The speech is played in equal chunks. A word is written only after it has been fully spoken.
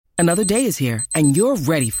Another day is here, and you're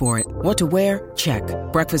ready for it. What to wear? Check.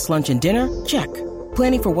 Breakfast, lunch, and dinner? Check.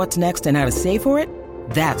 Planning for what's next and how to save for it?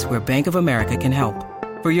 That's where Bank of America can help.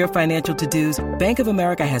 For your financial to-dos, Bank of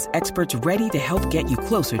America has experts ready to help get you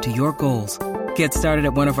closer to your goals. Get started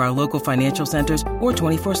at one of our local financial centers or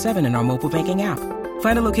 24/7 in our mobile banking app.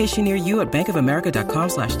 Find a location near you at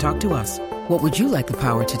bankofamerica.com/talktous. What would you like the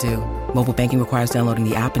power to do? Mobile banking requires downloading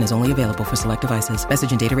the app and is only available for select devices.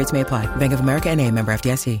 Message and data rates may apply. Bank of America N.A., member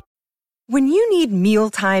FDIC. When you need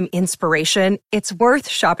mealtime inspiration, it's worth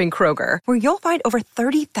shopping Kroger, where you'll find over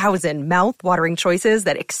 30,000 mouth-watering choices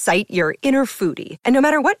that excite your inner foodie. And no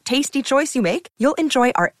matter what tasty choice you make, you'll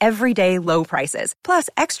enjoy our everyday low prices, plus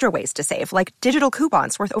extra ways to save, like digital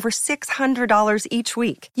coupons worth over $600 each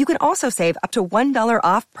week. You can also save up to $1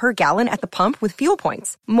 off per gallon at the pump with fuel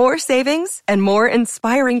points. More savings and more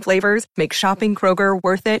inspiring flavors make shopping Kroger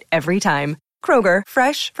worth it every time. Kroger,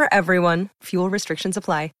 fresh for everyone. Fuel restrictions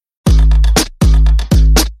apply.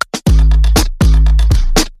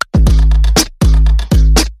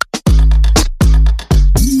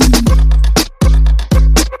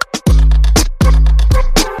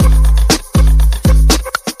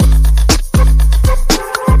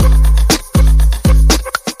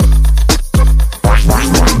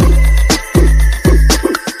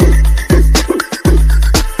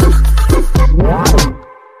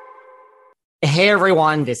 Hey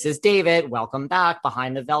everyone, this is David. Welcome back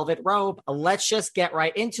behind the velvet rope. Let's just get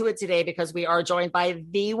right into it today because we are joined by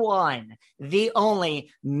the one, the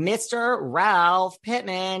only Mr. Ralph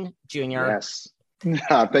Pittman Jr. Yes.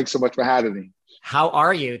 Thanks so much for having me. How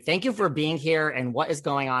are you? Thank you for being here. And what is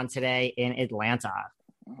going on today in Atlanta?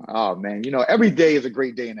 Oh man, every day is a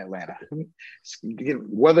great day in Atlanta.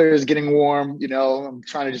 Weather is getting warm. I'm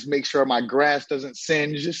trying to just make sure my grass doesn't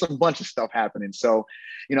singe. Just a bunch of stuff happening. So,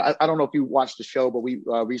 I don't know if you watched the show, but we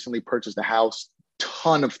recently purchased a house.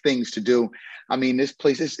 Ton of things to do. I mean, this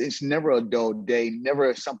place it's never a dull day.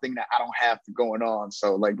 Never something that I don't have going on.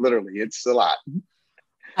 So, literally, it's a lot.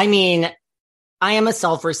 I mean, I am a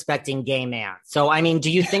self-respecting gay man. So, do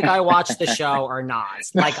you think I watched the show or not?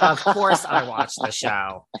 Of course I watched the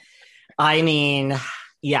show.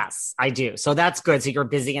 Yes, I do. So that's good. So you're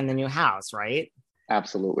busy in the new house, right?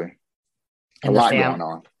 Absolutely. And a lot going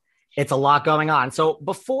on. It's a lot going on. So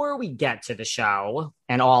before we get to the show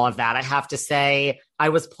and all of that, I have to say I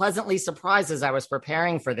was pleasantly surprised as I was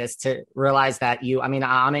preparing for this to realize that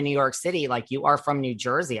I'm in New York City. You are from New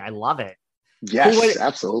Jersey. I love it. Yes,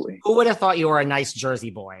 absolutely. Who would have thought you were a nice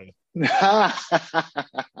Jersey boy? That's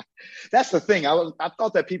the thing. I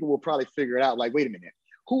thought that people would probably figure it out. Wait a minute,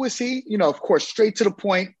 who is he? Of course, straight to the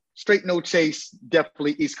point, straight no chase.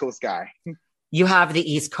 Definitely East Coast guy. You have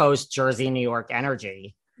the East Coast, Jersey, New York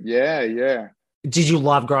energy. Yeah. Did you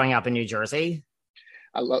love growing up in New Jersey?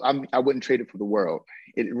 I wouldn't trade it for the world.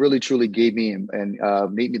 It really, truly gave me and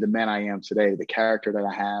made me the man I am today. The character that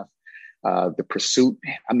I have. The pursuit.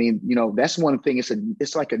 That's one thing.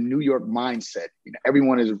 It's like a New York mindset.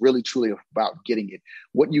 Everyone is really truly about getting it.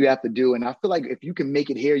 What you have to do, and I feel like if you can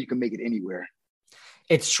make it here, you can make it anywhere.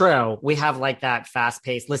 It's true. We have that fast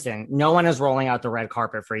pace. Listen, no one is rolling out the red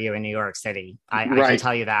carpet for you in New York City. I can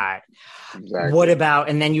tell you that. Exactly. What about?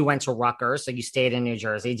 And then you went to Rutgers, so you stayed in New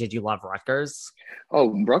Jersey. Did you love Rutgers?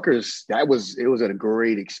 Oh, Rutgers, it was a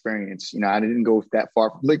great experience. I didn't go that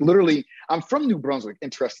far. Literally, I'm from New Brunswick,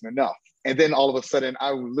 interesting enough. And then all of a sudden,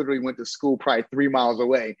 I literally went to school probably 3 miles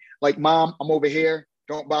away. Mom, I'm over here.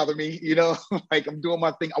 Don't bother me. I'm doing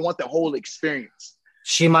my thing. I want the whole experience.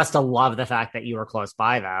 She must have loved the fact that you were close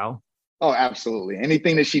by, though. Oh, absolutely.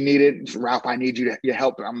 Anything that she needed, Ralph, I need your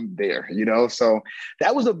help. I'm there, So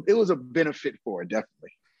it was a benefit for her,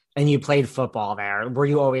 definitely. And you played football there. Were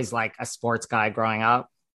you always a sports guy growing up?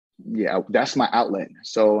 Yeah, that's my outlet.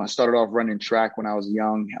 So I started off running track when I was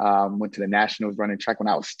young, went to the Nationals running track when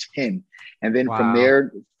I was 10. And then from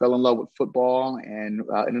there, fell in love with football and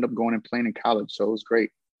ended up going and playing in college. So it was great.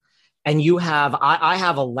 And you have, I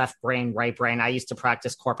have a left brain, right brain. I used to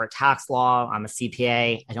practice corporate tax law. I'm a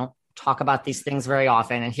CPA. I don't talk about these things very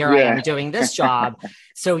often. And here I am doing this job.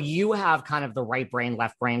 So you have kind of the right brain,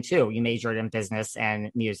 left brain too. You majored in business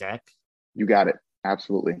and music. You got it.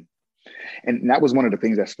 Absolutely. And that was one of the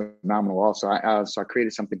things that's phenomenal also. I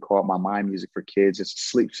created something called My Mind Music for Kids. It's a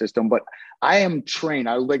sleep system, but I am trained.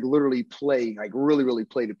 I literally play, really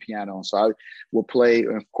play the piano. So I will play,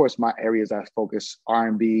 and of course, my areas I focus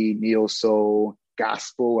R&B, neo soul,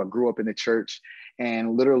 gospel. I grew up in the church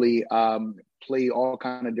and literally play all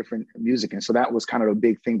kind of different music. And so that was kind of a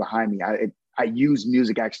big thing behind me. I use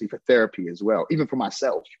music actually for therapy as well, even for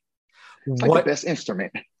myself. It's like the best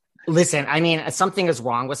instrument. Listen, I mean, something is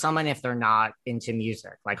wrong with someone if they're not into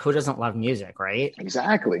music. Like, who doesn't love music, right?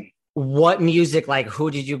 Exactly. What music, like,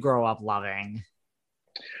 who did you grow up loving?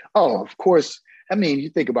 Oh, of course. I mean, you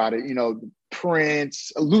think about it,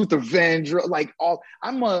 Prince, Luther Vandross, like all.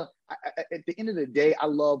 At the end of the day, I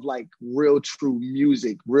love like real, true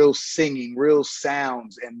music, real singing, real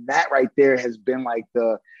sounds, and that right there has been like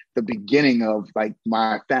the beginning of like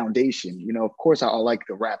my foundation. Of course, I like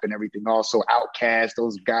the rap and everything. Also, Outkast,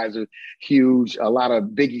 those guys are huge. A lot of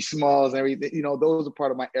Biggie Smalls and everything. Those are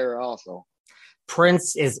part of my era also.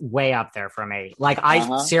 Prince is way up there for me. Like,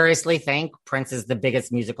 I seriously think Prince is the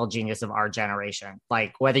biggest musical genius of our generation.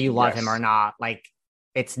 Like, whether you love him or not, like,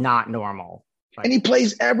 it's not normal. Like, and he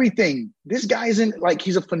plays everything. This guy isn't like,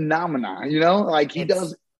 he's a phenomenon, like he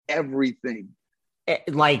does everything.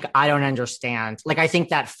 Like, I don't understand. Like, I think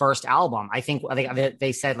that first album, I think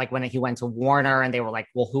they said like when he went to Warner and they were like,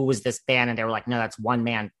 well, who was this band? And they were like, no, that's one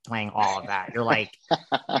man playing all of that. You're like,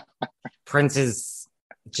 Prince is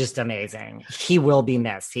just amazing. He will be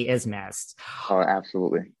missed. He is missed. Oh,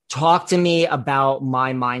 absolutely. Talk to me about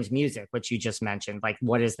My Mind Music, which you just mentioned. Like,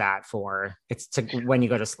 what is that for? It's to when you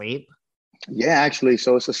go to sleep? Yeah, actually.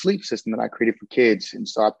 So it's a sleep system that I created for kids. And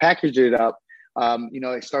so I packaged it up.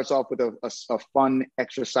 It starts off with a fun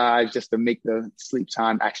exercise just to make the sleep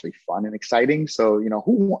time actually fun and exciting. So,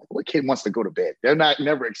 what kid wants to go to bed? They're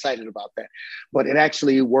never excited about that, but it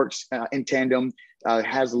actually works in tandem.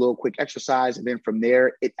 Has a little quick exercise. And then from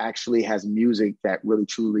there, it actually has music that really,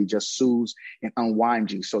 truly just soothes and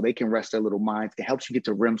unwinds you so they can rest their little minds. It helps you get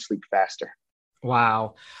to REM sleep faster.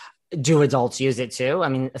 Wow. Do adults use it too? I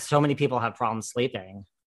mean, so many people have problems sleeping.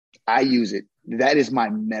 I use it. That is my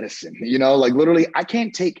medicine, like literally I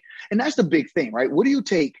can't take, and that's the big thing, right? What do you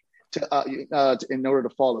take to in order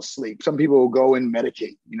to fall asleep? Some people will go and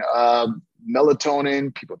medicate,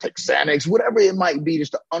 melatonin, people take Xanax, whatever it might be,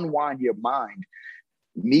 just to unwind your mind.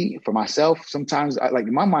 Me, for myself, sometimes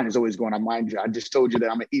my mind is always going. I just told you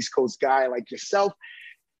that I'm an East Coast guy like yourself.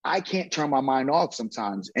 I can't turn my mind off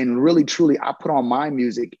sometimes. And really, truly, I put on my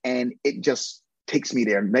music and it just takes me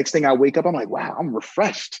there. Next thing I wake up, I'm like, wow, I'm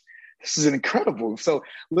refreshed. This is incredible. So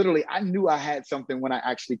literally, I knew I had something when I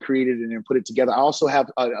actually created it and put it together. I also have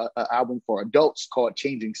an album for adults called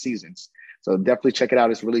Changing Seasons. So definitely check it out.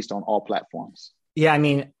 It's released on all platforms. Yeah, I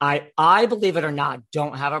mean, I believe it or not,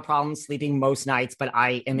 don't have a problem sleeping most nights, but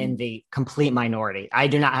I am in the complete minority. I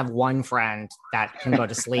do not have one friend that can go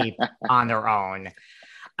to sleep on their own.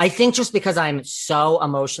 I think just because I'm so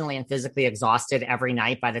emotionally and physically exhausted every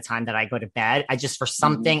night by the time that I go to bed, I just, for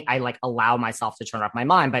something, I like allow myself to turn off my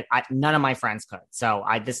mind, but none of my friends could. So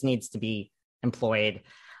this needs to be employed.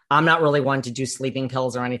 I'm not really one to do sleeping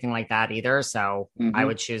pills or anything like that either. So I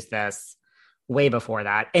would choose this way before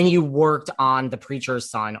that. And you worked on The Preacher's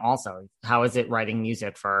Son also. How is it writing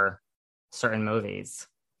music for certain movies?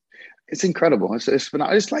 It's incredible.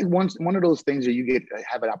 It's like one of those things where you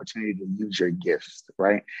have an opportunity to use your gifts,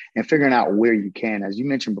 right? And figuring out where you can. As you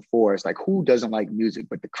mentioned before, it's like, who doesn't like music?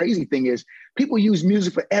 But the crazy thing is people use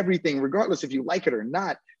music for everything, regardless if you like it or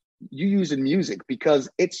not. You use music because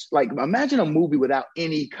it's like, imagine a movie without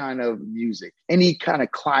any kind of music, any kind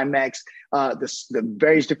of climax, the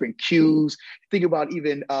various different cues. Think about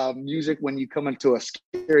even music when you come into a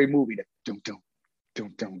scary movie. That dum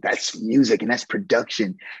dum. That's music and that's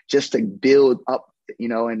production just to build up,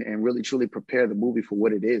 and really truly prepare the movie for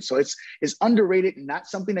what it is. So it's underrated, not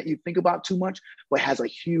something that you think about too much, but has a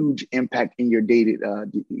huge impact in your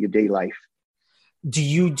day life.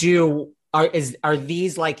 Is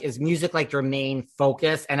music like your main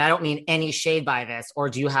focus? And I don't mean any shade by this, or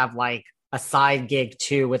do you have like a side gig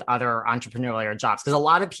too with other entrepreneurial jobs? Because a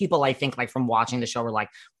lot of people, I think, like from watching the show, were like,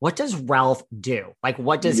 what does Ralph do? Like,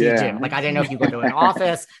 what does he do? Like, I didn't know if you go to an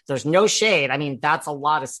office. There's no shade. I mean, that's a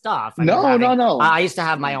lot of stuff. No. I used to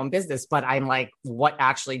have my own business, but I'm like, what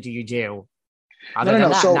actually do you do? Other than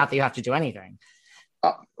that, not that you have to do anything.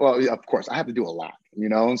 Well, yeah, of course, I have to do a lot,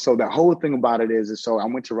 And so the whole thing about it is so I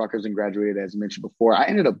went to Rutgers and graduated, as mentioned before. I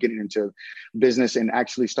ended up getting into business and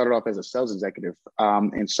actually started off as a sales executive.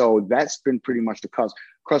 And so that's been pretty much the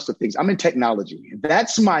crust of things. I'm in technology.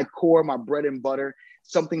 That's my core, my bread and butter,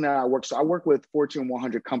 something that I work. So I work with Fortune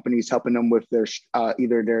 100 companies, helping them with their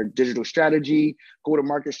either their digital strategy,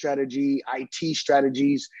 go-to-market strategy, IT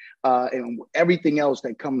strategies, and everything else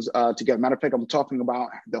that comes together. Matter of fact, I'm talking about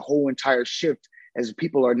the whole entire shift as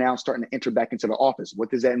people are now starting to enter back into the office.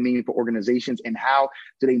 What does that mean for organizations, and how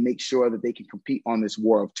do they make sure that they can compete on this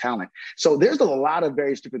war of talent? So there's a lot of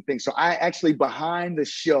various different things. So I actually, behind the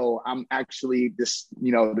show, I'm actually this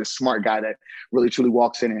smart guy that really truly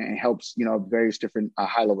walks in and helps, various different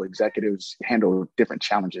high-level executives handle different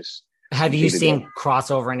challenges. Have you seen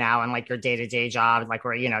crossover now in like your day-to-day job, like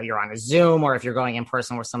where, you're on a Zoom, or if you're going in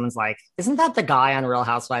person where someone's like, isn't that the guy on Real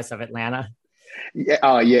Housewives of Atlanta?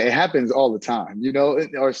 Yeah, it happens all the time,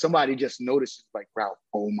 or somebody just notices like, Ralph,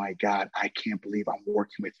 oh my God, I can't believe I'm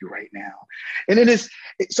working with you right now. And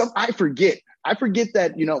I forget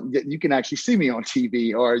that, you can actually see me on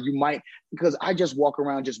TV, or you might, because I just walk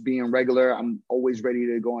around just being regular. I'm always ready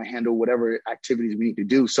to go and handle whatever activities we need to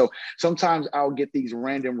do. So sometimes I'll get these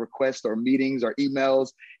random requests or meetings or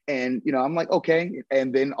emails, and, I'm like, okay.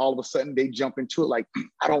 And then all of a sudden they jump into it. Like,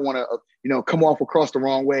 I don't want to, come off across the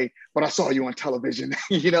wrong way, but I saw you on television,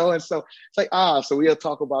 and so it's like, so we'll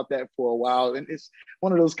talk about that for a while. And it's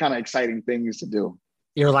one of those kind of exciting things to do.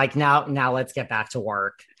 You're like, now let's get back to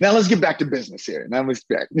work. Now let's get back to business here. Now let's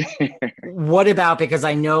back. What about, because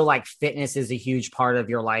I know like fitness is a huge part of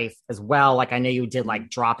your life as well. Like I know you did like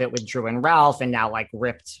Drop It with Drew and Ralph, and now like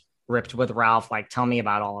ripped with Ralph. Like, tell me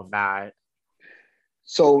about all of that.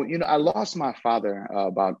 So, I lost my father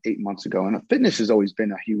about 8 months ago, and fitness has always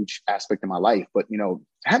been a huge aspect of my life. But,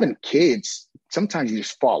 having kids, sometimes you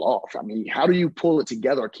just fall off. I mean, how do you pull it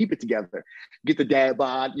together or keep it together? Get the dad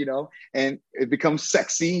bod, and it becomes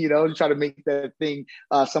sexy, to try to make that thing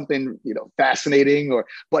something, fascinating.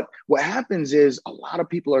 But what happens is a lot of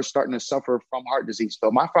people are starting to suffer from heart disease.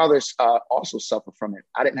 So my father's also suffered from it.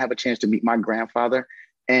 I didn't have a chance to meet my grandfather,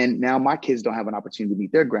 and now my kids don't have an opportunity to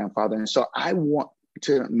meet their grandfather. And so I want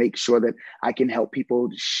to make sure that I can help people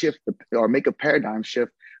shift or make a paradigm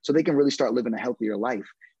shift so they can really start living a healthier life.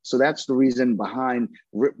 So that's the reason behind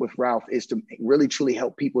Rip with Ralph, is to really truly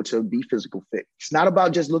help people to be physical fit. It's not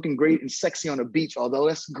about just looking great and sexy on the beach, although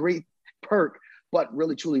that's a great perk, but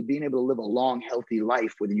really truly being able to live a long, healthy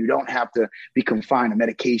life where you don't have to be confined to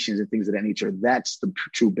medications and things of that nature. That's the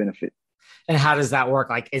true benefit. And how does that work?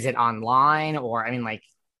 Like, is it online, or,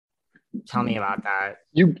 tell me about that.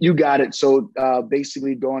 You got it. So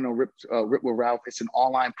basically going to Rip with Ralph, it's an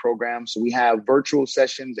online program. So we have virtual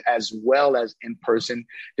sessions as well as in person,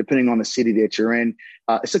 depending on the city that you're in.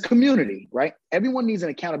 It's a community, right? Everyone needs an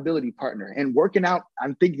accountability partner. And working out,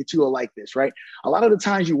 I'm thinking that you are like this, right? A lot of the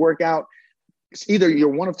times you work out, it's either you're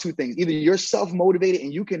one of two things. Either you're self-motivated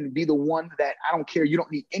and you can be the one that, I don't care, you don't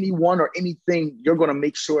need anyone or anything. You're going to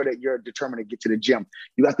make sure that you're determined to get to the gym.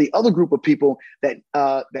 You got the other group of people that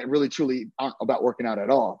really truly aren't about working out at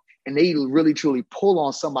all. And they really truly pull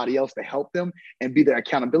on somebody else to help them and be their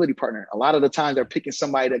accountability partner. A lot of the time they're picking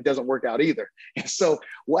somebody that doesn't work out either. And so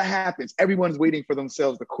what happens? Everyone's waiting for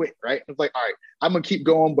themselves to quit, right? It's like, all right, I'm going to keep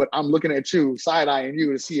going, but I'm looking at you, side-eyeing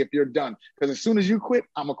you to see if you're done. Because as soon as you quit,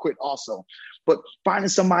 I'm going to quit also. But finding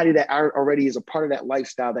somebody that already is a part of that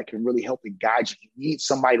lifestyle that can really help and guide you. You need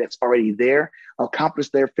somebody that's already there,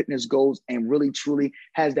 accomplished their fitness goals, and really truly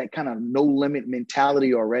has that kind of no limit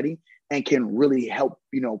mentality already, and can really help,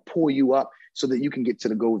 pull you up so that you can get to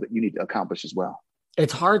the goals that you need to accomplish as well.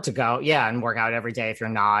 It's hard to go, and work out every day if you're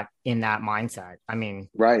not in that mindset. I mean,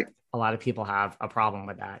 right. A lot of people have a problem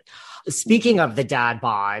with that. Speaking of the dad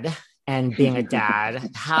bod and being a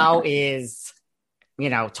dad, how is...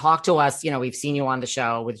 talk to us. We've seen you on the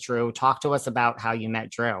show with Drew. Talk to us about how you met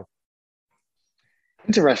Drew.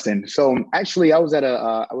 Interesting. So actually, I was at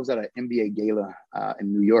an NBA gala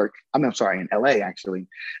in New York. I'm sorry, in LA actually.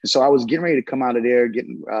 And so I was getting ready to come out of there,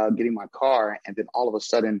 getting my car, and then all of a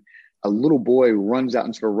sudden, a little boy runs out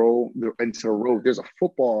into the road. There's a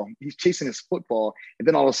football. He's chasing his football, and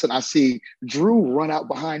then all of a sudden, I see Drew run out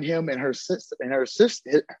behind him, and her sister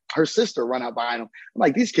run out behind him. I'm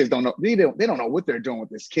like, these kids don't know. They don't know what they're doing with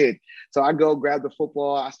this kid. So I go grab the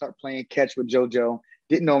football. I start playing catch with JoJo.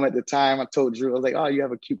 Didn't know him at the time. I told Drew, I was like, oh, you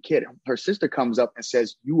have a cute kid. Her sister comes up and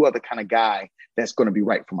says, you are the kind of guy that's going to be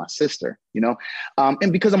right for my sister,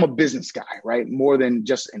 and because I'm a business guy, right? More than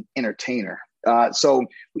just an entertainer. So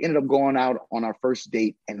we ended up going out on our first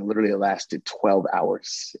date, and literally it lasted 12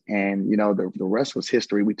 hours. And, the rest was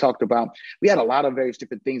history. We had a lot of various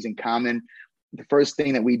different things in common. The first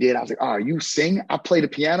thing that we did, I was like, oh, you sing? I play the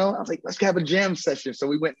piano. I was like, let's have a jam session. So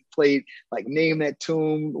we went and played like Name That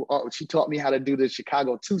Tune. She taught me how to do the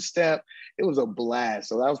Chicago two-step. It was a blast.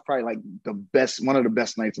 So that was probably like one of the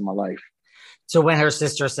best nights of my life. So when her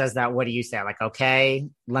sister says that, what do you say? Like, okay,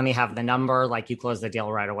 let me have the number. Like, you close the deal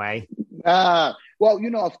right away. Well,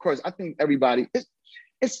 of course, I think everybody,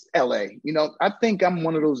 it's LA. I think I'm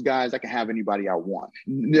one of those guys that can have anybody I want,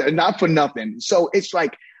 not for nothing. So it's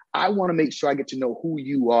like, I want to make sure I get to know who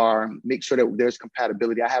you are, make sure that there's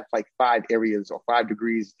compatibility. I have like 5 areas or 5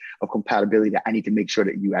 degrees of compatibility that I need to make sure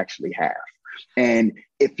that you actually have. And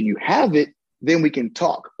if you have it, then we can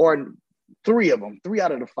talk. Or 3 of them, 3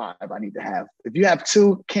 out of the 5 I need to have. If you have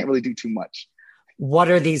 2, can't really do too much.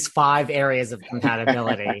 What are these 5 areas of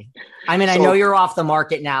compatibility? I mean, I know you're off the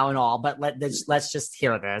market now and all, but let's just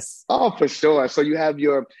hear this. Oh, for sure. So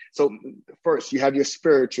first you have your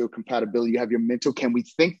spiritual compatibility. You have your mental. Can we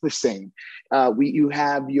think the same? You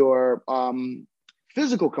have your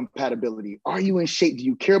physical compatibility. Are you in shape? Do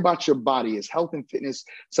you care about your body? Is health and fitness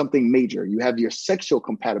something major? You have your sexual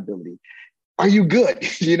compatibility. Are you good?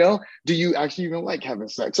 Do you actually even like having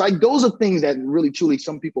sex? Like those are things that really, truly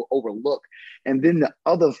some people overlook. And then the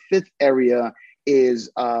other 5th area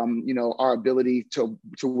is, our ability to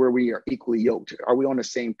where we are equally yoked. Are we on the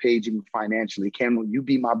same page even financially? Can you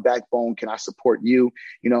be my backbone? Can I support you?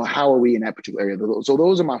 How are we in that particular area? So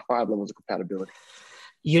those are my 5 levels of compatibility.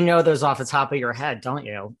 Those off the top of your head, don't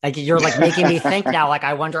you? Like you're like making me think now, like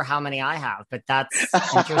I wonder how many I have, but that's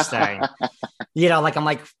interesting. Like I'm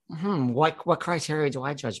like, what criteria do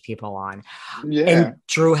I judge people on? Yeah. And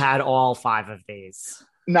Drew had all 5 of these.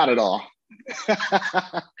 Not at all.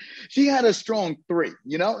 She had a strong 3,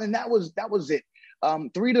 and that was it.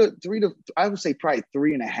 3 to I would say probably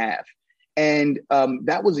 3.5. And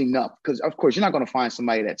that was enough because, of course, you're not going to find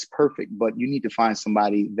somebody that's perfect, but you need to find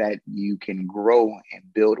somebody that you can grow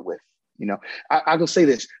and build with. I will say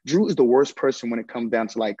this. Drew is the worst person when it comes down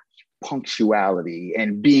to like punctuality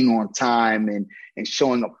and being on time and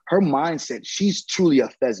showing up. Her mindset, she's truly a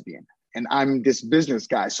thespian. And I'm this business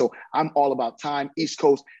guy. So I'm all about time, East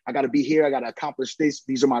Coast. I got to be here. I got to accomplish this.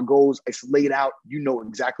 These are my goals. It's laid out. You know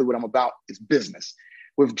exactly what I'm about. It's business.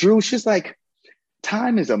 With Drew, she's like,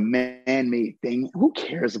 time is a man-made thing. Who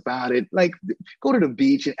cares about it? Like, go to the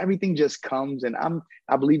beach and everything just comes. And I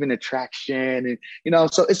believe in attraction.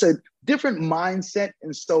 And, so it's a different mindset.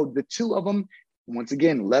 And so the 2 of them, once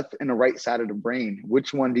again, left and the right side of the brain,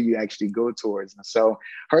 which one do you actually go towards? And so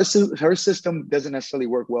her system doesn't necessarily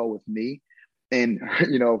work well with me. And,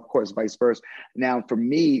 of course, vice versa. Now, for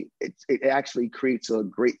me, it actually creates a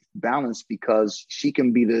great balance because she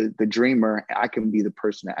can be the dreamer. I can be the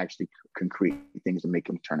person that actually can create things and make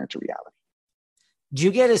them turn into reality. Do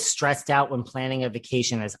you get as stressed out when planning a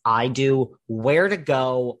vacation as I do? Where to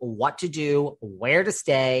go, what to do, where to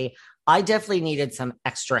stay? I definitely needed some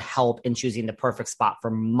extra help in choosing the perfect spot for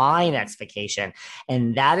my next vacation.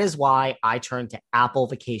 And that is why I turned to Apple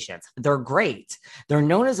Vacations. They're great. They're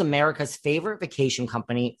known as America's favorite vacation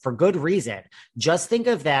company for good reason. Just think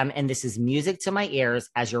of them, and this is music to my ears,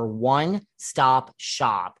 as your one-stop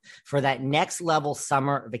shop for that next level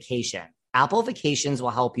summer vacation. Apple Vacations will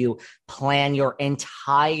help you plan your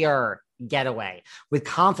entire getaway with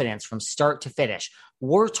confidence from start to finish.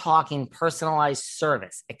 We're talking personalized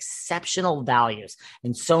service, exceptional values,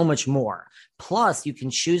 and so much more. Plus, you can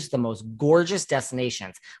choose the most gorgeous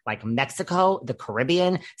destinations like Mexico, the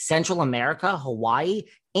Caribbean, Central America, Hawaii,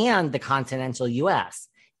 and the continental US.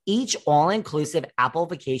 Each all-inclusive Apple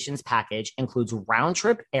Vacations package includes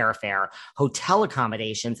round-trip airfare, hotel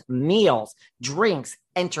accommodations, meals, drinks,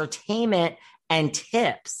 entertainment, and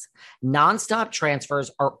tips. Nonstop transfers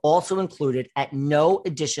are also included at no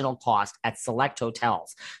additional cost at select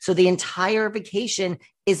hotels. So the entire vacation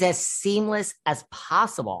is as seamless as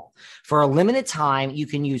possible. For a limited time, you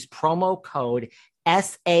can use promo code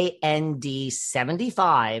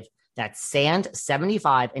SAND75, that's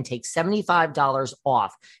SAND75, and take $75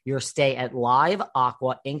 off your stay at Live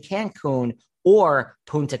Aqua in Cancun or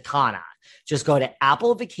Punta Cana. Just go to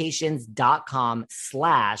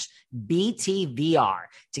applevacations.com/BTVR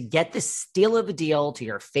to get the steal of a deal to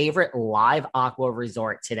your favorite Live Aqua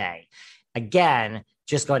resort today. Again,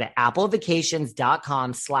 just go to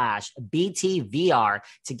applevacations.com/BTVR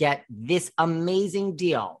to get this amazing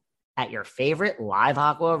deal at your favorite Live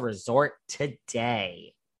Aqua resort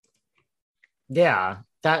today. Yeah.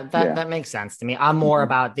 That makes sense to me. I'm more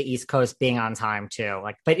about the East Coast being on time too.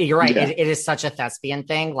 But you're right. Yeah. It is such a thespian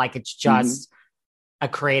thing. Like it's just a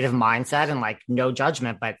creative mindset and like no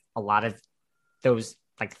judgment, but a lot of those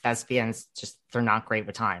like thespians they're not great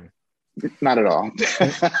with time. Not at all.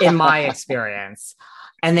 In my experience.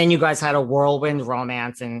 And then you guys had a whirlwind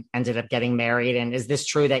romance and ended up getting married. And is this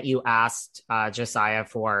true that you asked Josiah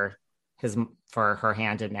for her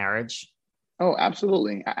hand in marriage? Oh,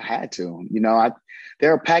 absolutely. I had to,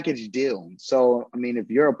 they're a package deal. So, I mean,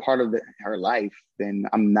 if you're a part of her life, then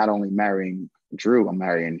I'm not only marrying Drew, I'm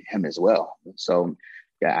marrying him as well. So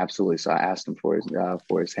yeah, absolutely. So I asked him for his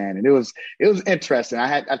hand, and it was interesting.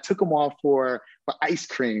 I took him off for ice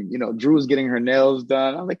cream. Drew was getting her nails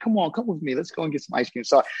done. I was like, come with me. Let's go and get some ice cream.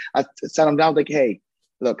 So I sat him down like, hey,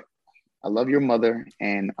 look, I love your mother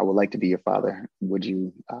and I would like to be your father. Would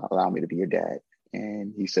you allow me to be your dad?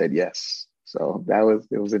 And he said, yes. So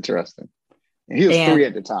it was interesting. And he was 3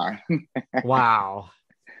 at the time. Wow.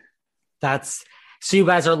 So you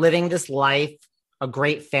guys are living this life a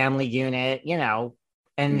great family unit,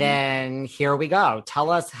 and then here we go.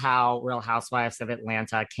 Tell us how Real Housewives of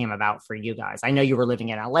Atlanta came about for you guys. I know you were living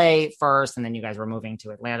in LA first, and then you guys were moving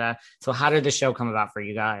to Atlanta. So how did the show come about for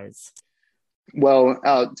you guys? Well,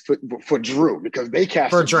 for Drew, because they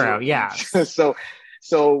cast for Drew, yeah.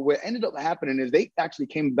 So what ended up happening is they actually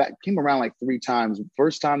came around like 3 times.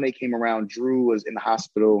 First time they came around, Drew was in the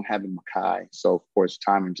hospital having Makai. So of course,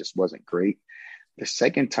 timing just wasn't great. The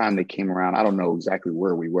second time they came around, I don't know exactly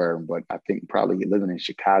where we were, but I think probably living in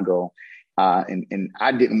Chicago. And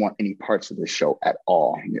I didn't want any parts of the show at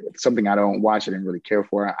all. It's something I don't watch. I didn't really care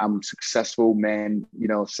for. I'm a successful man,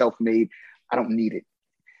 self-made. I don't need it.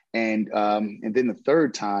 And then the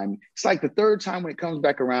third time, it's like the third time when it comes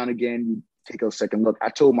back around again, you take a second look. I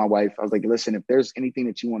told my wife, I was like, listen, if there's anything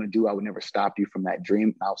that you want to do, I would never stop you from that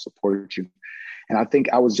dream. I'll support you. And I think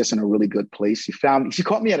I was just in a really good place. She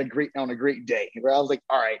caught me on a great day where I was like,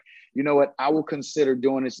 all right, you know what? I will consider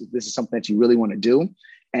doing this. If this is something that you really want to do.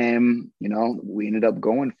 And, we ended up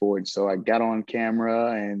going for it. So I got on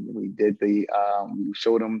camera and we did we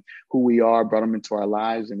showed them who we are, brought them into our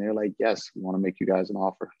lives. And they're like, yes, we want to make you guys an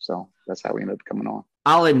offer. So that's how we ended up coming on.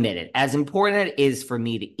 I'll admit it. As important it is for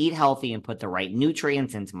me to eat healthy and put the right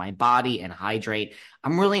nutrients into my body and hydrate,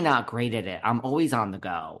 I'm really not great at it. I'm always on the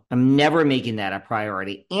go. I'm never making that a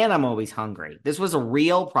priority, and I'm always hungry. This was a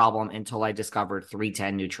real problem until I discovered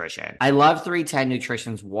 310 Nutrition. I love 310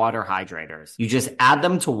 Nutrition's water hydrators. You just add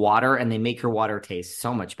them to water and they make your water taste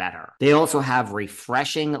so much better. They also have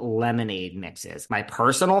refreshing lemonade mixes. My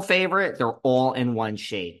personal favorite, they're all-in-one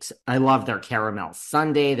shakes. I love their caramel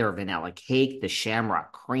sundae, their vanilla cake, the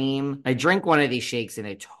shamrock cream. I drink one of these shakes and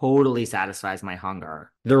it totally satisfies my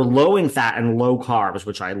hunger. They're low in fat and low carbs,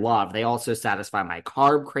 which I love. They also satisfy my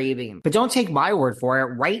carb craving. But don't take my word for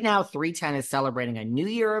it. Right now, 310 is celebrating a new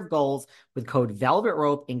year of goals with code Velvet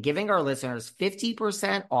Rope and giving our listeners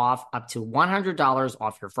 50% off up to $100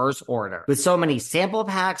 off your first order. With so many sample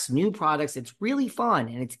packs, new products, it's really fun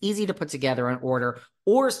and it's easy to put together an order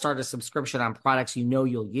or start a subscription on products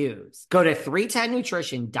you'll use. Go to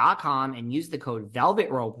 310nutrition.com and use the code Velvet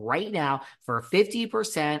Rope right now for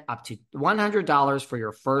 50% up to $100 for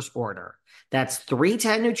your first order. That's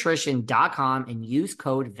 310nutrition.com and use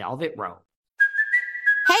code Velvet Rope.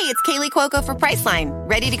 Hey, it's Kaylee Cuoco for Priceline.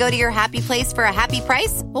 Ready to go to your happy place for a happy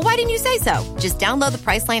price? Well, why didn't you say so? Just download the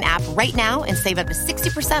Priceline app right now and save up to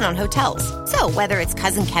 60% on hotels. So whether it's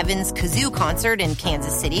Cousin Kevin's Kazoo Concert in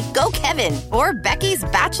Kansas City, go Kevin, or Becky's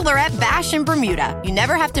Bachelorette Bash in Bermuda, you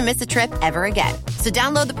never have to miss a trip ever again. So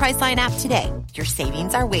download the Priceline app today. Your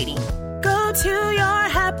savings are waiting. Go to your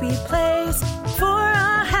happy place for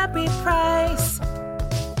a happy price.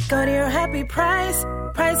 Go to your happy price,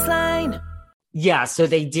 Priceline. Yeah, so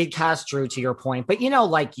they did cast Drew, to your point, but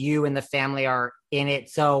like you and the family are in it.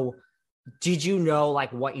 So did you know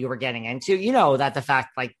like what you were getting into? That the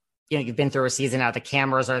fact like, you've been through a season now, the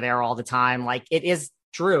cameras are there all the time. Like it is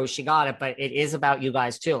Drew, she got it, but it is about you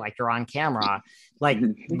guys too. Like you're on camera. Like,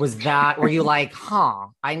 were you like,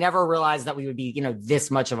 I never realized that we would be, this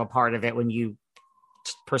much of a part of it when you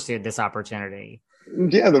pursued this opportunity?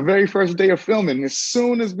 Yeah, the very first day of filming, as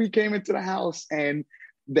soon as we came into the house and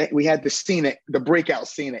that we had the breakout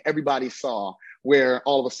scene that everybody saw, where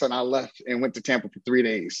all of a sudden I left and went to Tampa for 3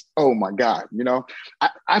 days. Oh my God.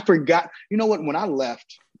 I forgot, what, when I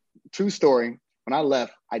left, true story, when I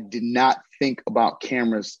left, I did not think about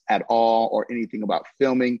cameras at all or anything about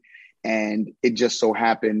filming. And it just so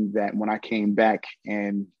happened that when I came back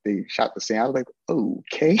and they shot the scene, I was like,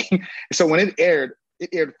 okay. So when it aired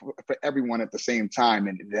for everyone at the same time.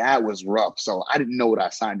 And that was rough. So I didn't know what I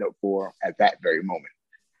signed up for at that very moment.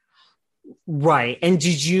 Right. And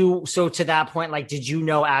so to that point, like, did you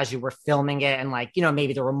know as you were filming it and like,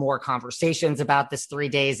 maybe there were more conversations about this 3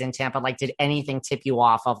 days in Tampa, like, did anything tip you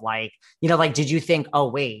off of like, did you think, oh,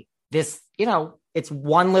 wait, this, it's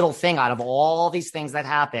one little thing out of all these things that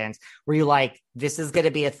happened. Were you like, this is going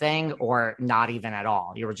to be a thing, or not even at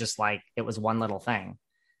all? You were just like, it was one little thing.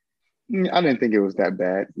 I didn't think it was that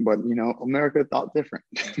bad, but America thought different.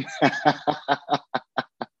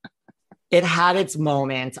 It had its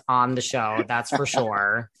moment on the show, that's for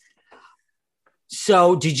sure.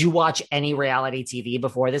 So did you watch any reality TV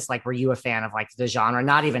before this? Like, were you a fan of like the genre,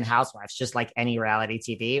 not even Housewives, just like any reality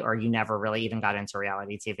TV, or you never really even got into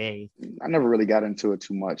reality TV? I never really got into it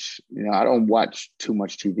too much. I don't watch too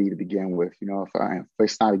much TV to begin with. If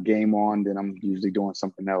it's not a game on, then I'm usually doing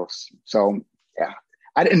something else. So yeah,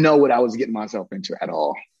 I didn't know what I was getting myself into at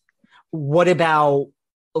all. What about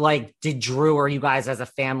like, did Drew or you guys as a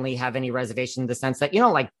family have any reservation in the sense that,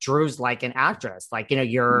 like Drew's like an actress, like,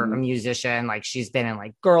 you're a musician, like she's been in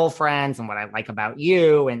like Girlfriends and What I Like About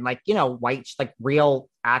You and like, white, like real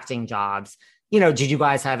acting jobs, did you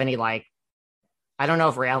guys have any, like, I don't know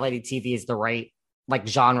if reality TV is the right like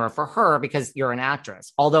genre for her because you're an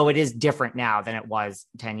actress, although it is different now than it was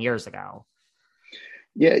 10 years ago.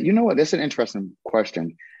 Yeah. You know what? That's an interesting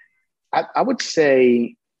question. I would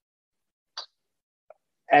say,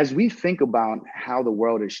 as we think about how the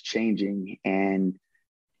world is changing and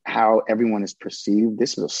how everyone is perceived,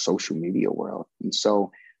 this is a social media world. And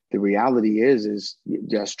so the reality is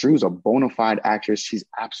yes, Drew's a bona fide actress. She's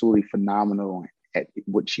absolutely phenomenal at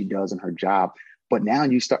what she does in her job. But now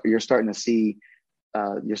you're starting to see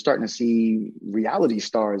reality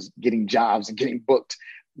stars getting jobs and getting booked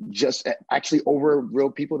just actually over real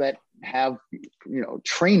people that have,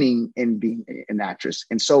 training in being an actress.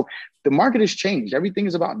 And so the market has changed. Everything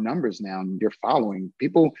is about numbers now, and you're following.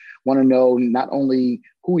 People want to know not only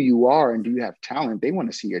who you are and do you have talent, they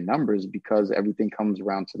want to see your numbers because everything comes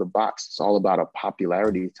around to the box. It's all about a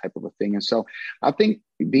popularity type of a thing. And so I think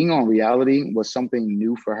being on reality was something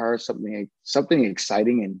new for her, something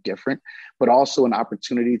exciting and different, but also an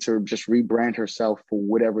opportunity to just rebrand herself for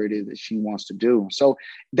whatever it is that she wants to do. So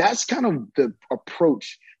that's kind of the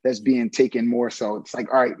approach that's being taken more so. It's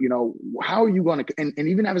like, all right, how are you going to, and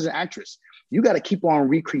even as an actress, you got to keep on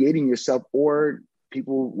recreating yourself or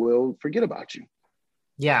people will forget about you.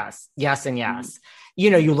 Yes, and yes.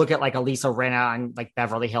 You look at like Elisa Rinna on like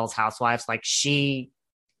Beverly Hills Housewives, like she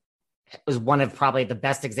was one of probably the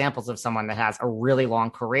best examples of someone that has a really long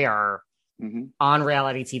career on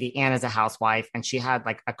reality TV and as a housewife. And she had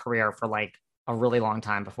like a career for like a really long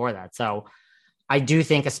time before that. So I do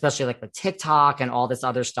think, especially like with TikTok and all this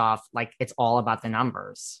other stuff, like it's all about the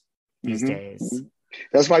numbers these days.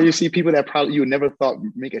 That's why you see people that probably you never thought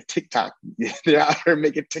make a TikTok. They're out here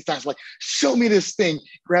making TikToks like, show me this thing,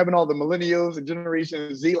 grabbing all the millennials and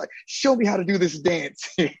Generation Z, like, show me how to do this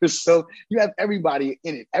dance. So you have everybody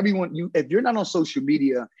in it. Everyone, if you're not on social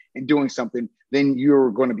media and doing something, then you're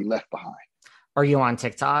going to be left behind. Are you on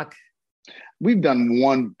TikTok? We've done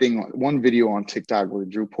one video on TikTok where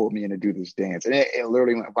Drew pulled me in to do this dance, and it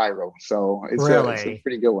literally went viral. So it's a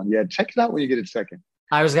pretty good one. Yeah, check it out when you get a second.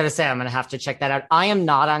 I was going to say, I'm going to have to check that out. I am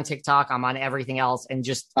not on TikTok. I'm on everything else. And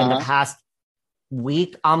just in the past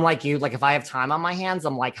week, I'm like you, like if I have time on my hands,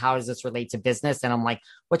 I'm like, how does this relate to business? And I'm like,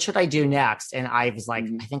 what should I do next? And I was like,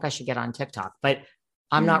 I think I should get on TikTok, but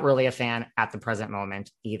I'm not really a fan at the present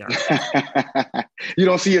moment either. You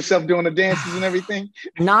don't see yourself doing the dances and everything?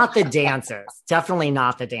 Not the dances. Definitely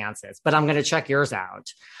not the dances, but I'm going to check yours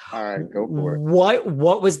out. All right, go for it.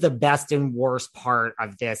 What was the best and worst part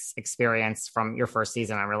of this experience from your first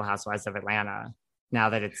season on Real Housewives of Atlanta? Now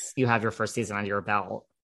that you have your first season under your belt.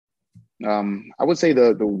 I would say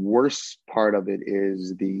the worst part of it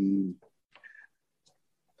is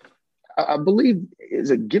I believe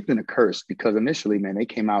is a gift and a curse, because initially, man, they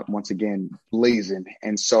came out once again blazing.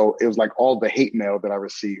 And so it was like all the hate mail that I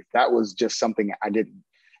received. That was just something I didn't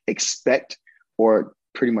expect or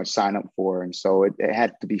pretty much sign up for. And so it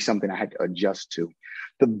had to be something I had to adjust to.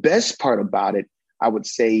 The best part about it, I would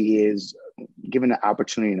say, is given the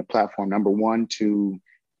opportunity and the platform, number one, to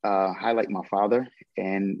highlight my father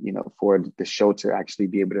and, for the show to actually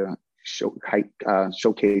be able to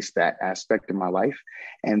showcase that aspect of my life.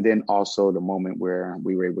 And then also the moment where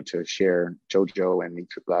we were able to share JoJo and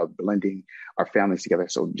blending our families together.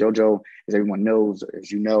 So JoJo, as everyone knows,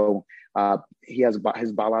 as you know, he has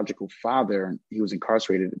his biological father. He was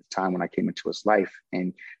incarcerated at the time when I came into his life,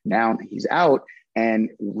 and now he's out and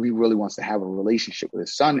he really wants to have a relationship with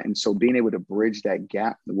his son. And so being able to bridge that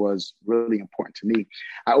gap was really important to me.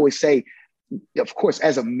 I always say, of course,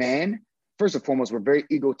 as a man, first and foremost, we're very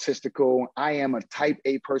egotistical. I am a type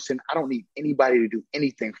A person. I don't need anybody to do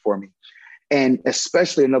anything for me. And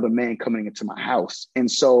especially another man coming into my house.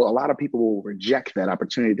 And so a lot of people will reject that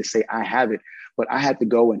opportunity to say, I have it. But I had to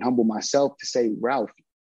go and humble myself to say, Ralph,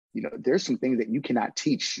 there's some things that you cannot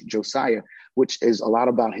teach Josiah, which is a lot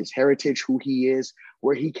about his heritage, who he is,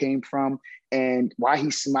 where he came from, and why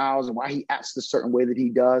he smiles and why he acts the certain way that he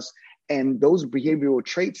does. And those behavioral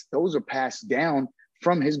traits, those are passed down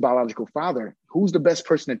from his biological father. Who's the best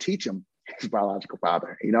person to teach him? His biological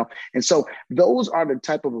father, And so those are the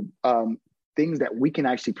type of things that we can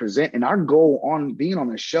actually present. And our goal on being on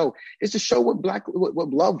the show is to show what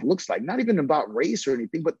love looks like, not even about race or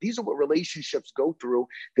anything, but these are what relationships go through,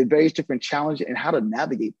 the various different challenges and how to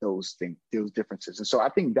navigate those things, those differences. And so I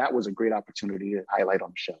think that was a great opportunity to highlight on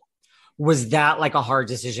the show. Was that like a hard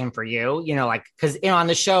decision for you? Because on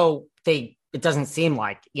the show, they it doesn't seem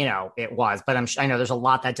like, it was, but I know there's a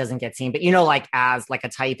lot that doesn't get seen, but like as like a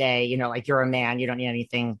type A, like you're a man, you don't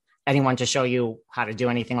need anyone to show you how to do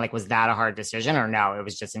anything. Like, was that a hard decision, or no, it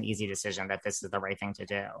was just an easy decision that this is the right thing to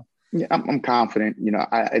do? Yeah, I'm confident.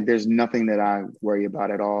 There's nothing that I worry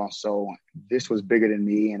about at all. So this was bigger than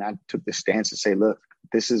me. And I took the stance to say, look,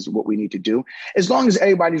 this is what we need to do. As long as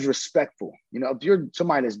everybody's respectful, if you're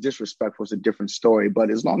somebody that's disrespectful, it's a different story.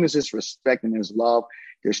 But as long as it's respect and there's love,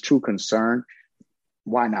 there's true concern,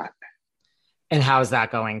 why not? And how is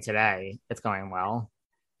that going today? It's going well.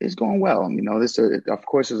 It's going well. This, of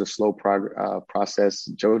course, is a slow process.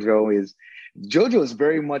 Jojo is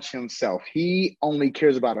very much himself. He only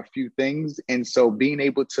cares about a few things. And so being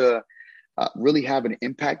able to really have an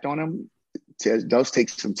impact on him does take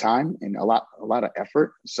some time and a lot of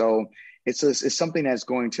effort. So it's something that's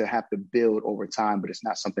going to have to build over time, but it's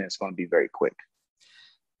not something that's going to be very quick.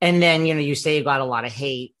 And then, you say you got a lot of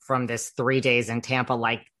hate from this 3 days in Tampa.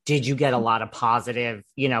 Like, did you get a lot of positive,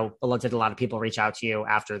 did a lot of people reach out to you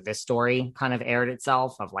after this story kind of aired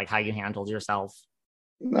itself of like how you handled yourself?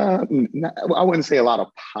 I wouldn't say a lot of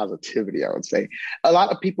positivity. I would say a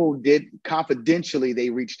lot of people did confidentially. They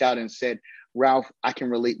reached out and said, Ralph, I can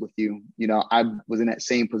relate with you. I was in that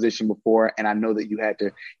same position before, and I know that you had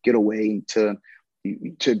to get away to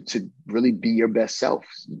really be your best self.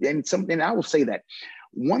 And something I will say that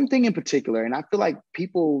one thing in particular, and I feel like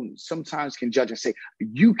people sometimes can judge and say,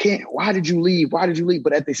 you can't, why did you leave? Why did you leave?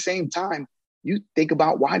 But at the same time, you think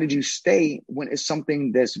about why did you stay when it's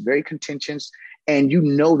something that's very contentious and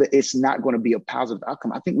that it's not going to be a positive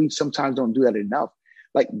outcome. I think we sometimes don't do that enough.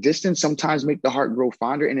 Like, distance sometimes make the heart grow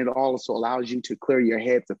fonder, and it also allows you to clear your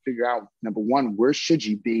head to figure out, number one, where should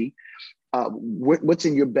you be? What's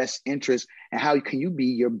in your best interest, and how can you be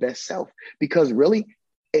your best self? Because really,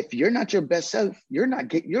 if you're not your best self, you're not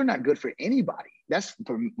good for anybody. That's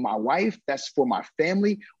for my wife, that's for my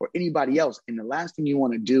family, or anybody else. And the last thing you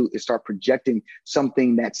want to do is start projecting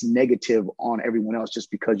something that's negative on everyone else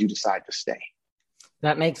just because you decide to stay.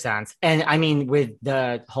 That makes sense. And I mean, with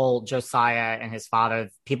the whole Josiah and his father,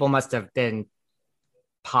 people must have been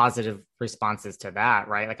positive responses to that,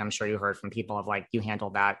 right? Like, I'm sure you heard from people of like, you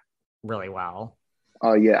handled that really well.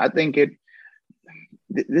 Oh, yeah. I think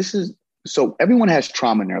so everyone has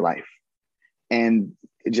trauma in their life. And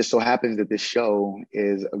it just so happens that this show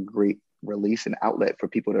is a great release and outlet for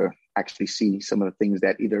people to actually see some of the things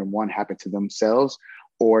that either one happened to themselves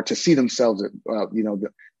or to see themselves,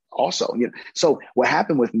 also. So what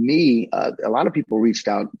happened with me, a lot of people reached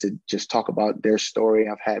out to just talk about their story.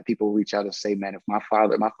 I've had people reach out and say, man, if my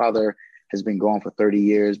father has been gone for 30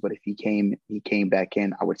 years, but if he came back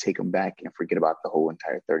in, I would take him back and forget about the whole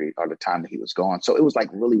entire 30 or the time that he was gone. So it was like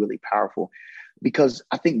really, really powerful, because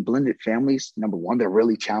I think blended families, number one, they're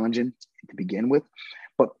really challenging to begin with.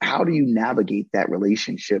 But how do you navigate that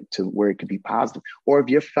relationship to where it could be positive? Or if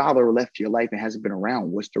your father left your life and hasn't been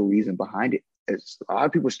around, what's the reason behind it? A lot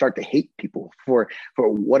of people start to hate people for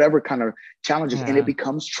whatever kind of challenges, and it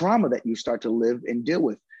becomes trauma that you start to live and deal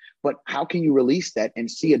with. But how can you release that and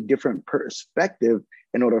see a different perspective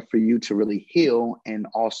in order for you to really heal and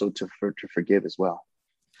also to forgive as well?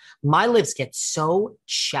 My lips get so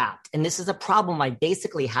chapped, and this is a problem I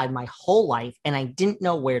basically had my whole life, and I didn't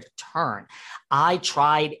know where to turn. I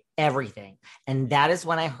tried everything, and that is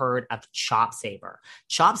when I heard of Chop Saver.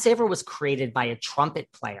 Chop Saver was created by a trumpet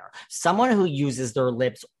player, someone who uses their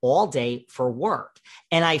lips all day for work.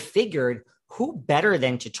 And I figured, who better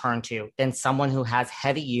than to turn to than someone who has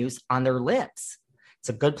heavy use on their lips? It's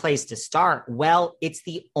a good place to start. Well, it's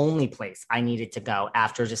the only place I needed to go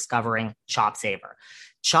after discovering Chop Saver.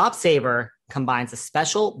 Chop Saver combines a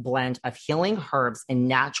special blend of healing herbs and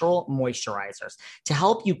natural moisturizers to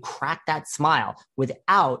help you crack that smile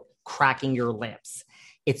without cracking your lips.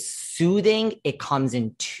 It's soothing. It comes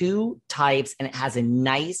in 2 types, and it has a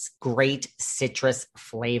nice, great citrus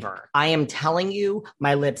flavor. I am telling you,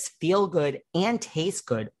 my lips feel good and taste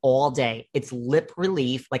good all day. It's lip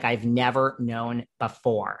relief like I've never known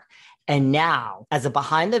before. And now, as a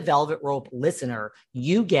Behind the Velvet Rope listener,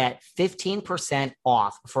 you get 15%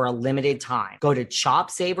 off for a limited time. Go to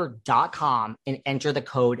chopsaver.com and enter the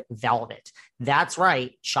code VELVET. That's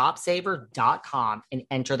right, chopsaver.com and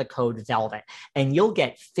enter the code VELVET, and you'll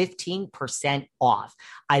get 15% off.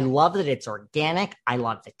 I love that it's organic. I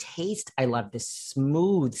love the taste. I love the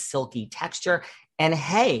smooth, silky texture. And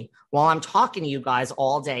hey, while I'm talking to you guys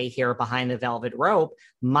all day here behind the velvet rope,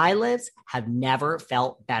 my lips have never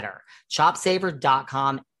felt better.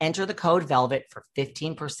 Chopsaver.com, enter the code VELVET for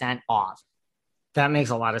 15% off. That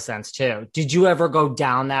makes a lot of sense too. Did you ever go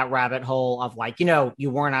down that rabbit hole of like, you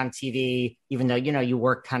weren't on TV, even though, you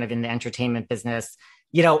work kind of in the entertainment business.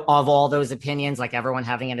 of all those opinions, like everyone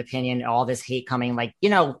having an opinion, all this hate coming, like,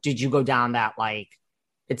 did you go down that, like,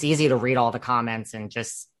 it's easy to read all the comments and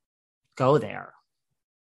just go there?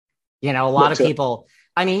 A lot of people,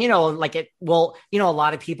 I mean, like a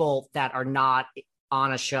lot of people that are not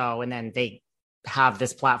on a show and then they have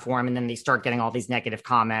this platform and then they start getting all these negative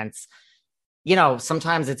comments.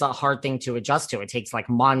 Sometimes it's a hard thing to adjust to. It takes like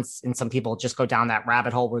months. And some people just go down that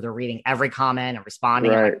rabbit hole where they're reading every comment and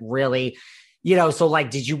responding. Right. And like really, so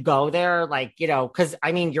like, did you go there? Like, cause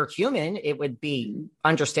I mean, you're human. It would be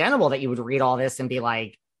understandable that you would read all this and be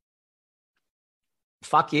like,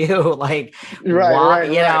 fuck you. Like,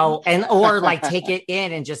 right. And, or like take it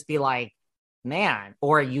in and just be like, man,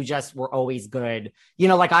 or you just were always good.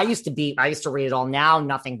 Like I used to read it all. Now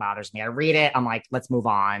nothing bothers me. I read it. I'm like, let's move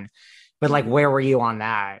on. But like, where were you on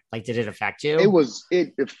that? Like, did it affect you?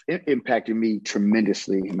 It impacted me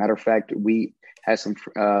tremendously. Matter of fact, we had some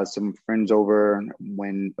friends over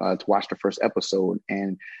to watch the first episode.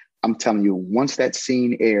 And I'm telling you, once that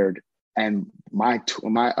scene aired and my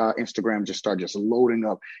Instagram just started loading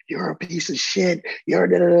up, you're a piece of shit. You're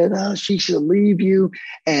da-da-da-da. She should leave you.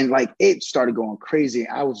 And like, it started going crazy.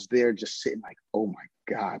 I was there just sitting like, oh my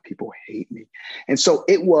God, people hate me. And so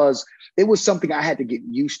it was something I had to get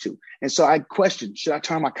used to. And so I questioned, should I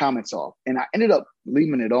turn my comments off? And I ended up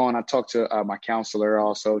leaving it on. I talked to my counselor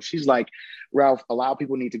also. She's like, Ralph, a lot of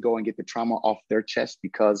people need to go and get the trauma off their chest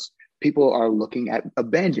because people are looking at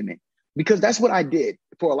abandonment. Because that's what I did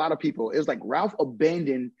for a lot of people. It was like Ralph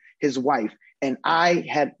abandoned his wife and I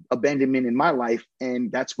had abandonment in my life.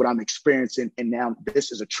 And that's what I'm experiencing. And now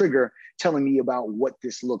this is a trigger telling me about what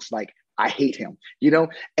this looks like. I hate him,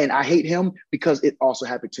 and I hate him because it also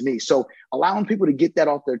happened to me. So allowing people to get that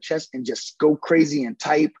off their chest and just go crazy and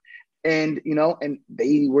type and, and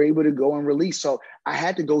they were able to go and release. So I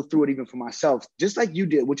had to go through it even for myself, just like you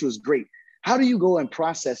did, which was great. How do you go and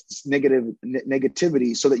process this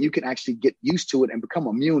negativity so that you can actually get used to it and become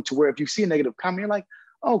immune to where if you see a negative comment, you're like,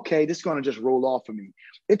 okay, this is going to just roll off of me.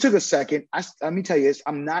 It took a second. Let me tell you this,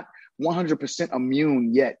 I'm not 100%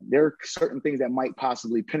 immune yet. There are certain things that might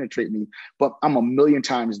possibly penetrate me, but I'm a million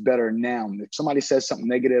times better now. If somebody says something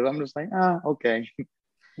negative, I'm just like, okay,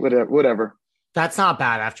 whatever. That's not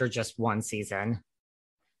bad after just one season.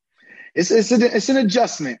 It's an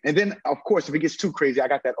adjustment. And then, of course, if it gets too crazy, I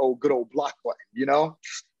got that good old block button,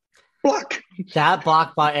 block. That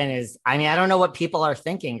block button is, I mean, I don't know what people are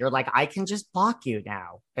thinking. You're like, I can just block you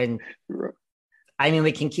now. And I mean,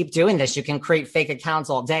 we can keep doing this. You can create fake accounts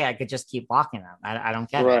all day. I could just keep blocking them. I don't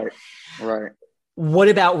get it. Right. What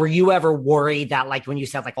about, were you ever worried that like, when you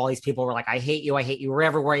said like all these people were like, I hate you. Were you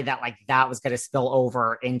ever worried that like that was going to spill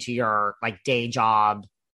over into your like day job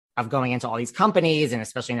of going into all these companies? And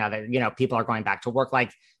especially now that, people are going back to work,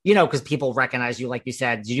 like, because people recognize you, like you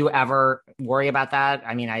said, did you ever worry about that?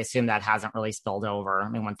 I mean, I assume that hasn't really spilled over. I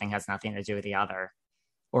mean, one thing has nothing to do with the other.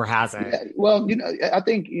 Or has it? Yeah, well, I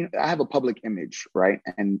think I have a public image, right?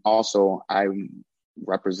 And also I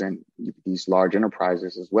represent these large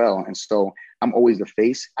enterprises as well. And so I'm always the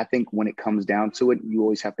face. I think when it comes down to it, you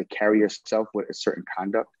always have to carry yourself with a certain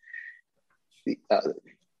conduct.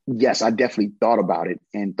 Yes, I definitely thought about it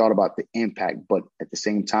and thought about the impact, but at the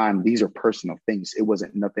same time, these are personal things. It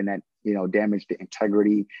wasn't nothing that, damaged the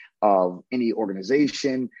integrity of any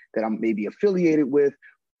organization that I'm maybe affiliated with.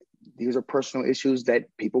 These are personal issues that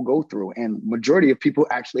people go through, and majority of people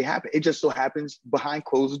actually happen. It just so happens behind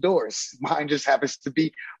closed doors. Mine just happens to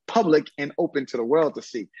be public and open to the world to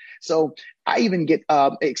see. So I even get,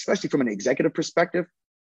 especially from an executive perspective,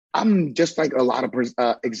 I'm just like a lot of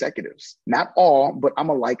executives, not all, but I'm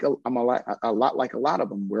a lot like a lot of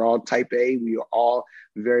them. We're all type A. We are all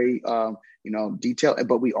very, detailed,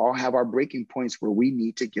 but we all have our breaking points where we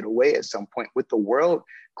need to get away at some point. With the world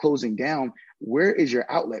closing down, where is your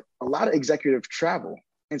outlet? A lot of executives travel.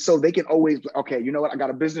 And so they can always, okay, you know what? I got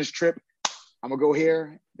a business trip. I'm gonna go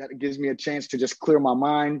here. That gives me a chance to just clear my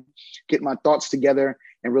mind, get my thoughts together,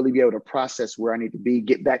 and really be able to process where I need to be,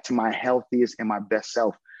 get back to my healthiest and my best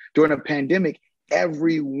self. During a pandemic,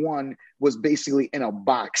 everyone was basically in a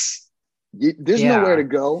box. There's nowhere to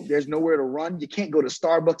go. There's nowhere to run. You can't go to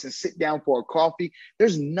Starbucks and sit down for a coffee.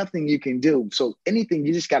 There's nothing you can do. So anything,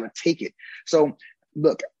 you just got to take it. So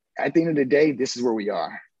look, at the end of the day, this is where we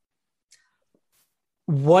are.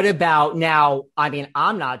 What about now? I mean,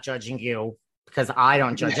 I'm not judging you because I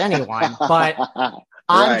don't judge anyone, but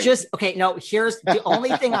I'm just, okay, no, here's the only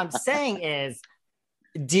thing I'm saying is,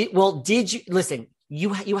 did you, listen,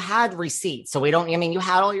 you had receipts. So you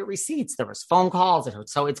had all your receipts. There was phone calls.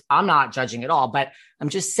 So I'm not judging at all, but I'm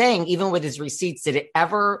just saying, even with his receipts, did it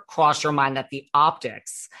ever cross your mind that the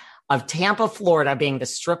optics of Tampa, Florida being the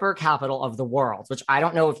stripper capital of the world, which I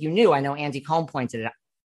don't know if you knew. I know Andy Cohen pointed it out.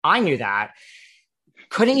 I knew that.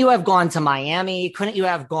 Couldn't you have gone to Miami? Couldn't you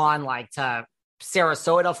have gone like to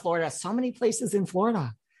Sarasota, Florida? So many places in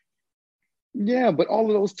Florida. Yeah, but all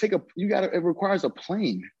of those it requires a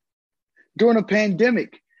plane during a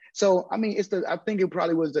pandemic. So, I mean, I think it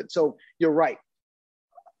probably was that. So you're right.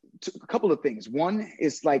 A couple of things. One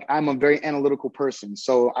is like, I'm a very analytical person.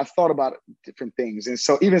 So I thought about different things. And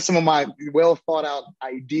so even some of my well thought out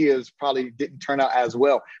ideas probably didn't turn out as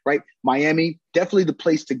well, right? Miami, definitely the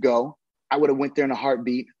place to go. I would have went there in a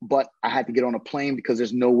heartbeat, but I had to get on a plane because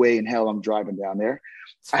there's no way in hell I'm driving down there.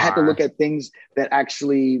 I had to look at things that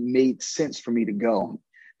actually made sense for me to go.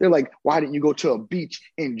 They're like, why didn't you go to a beach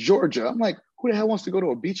in Georgia? I'm like, who the hell wants to go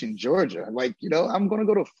to a beach in Georgia? Like, I'm going to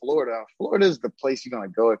go to Florida. Florida is the place you're going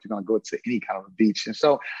to go if you're going to go to any kind of a beach. And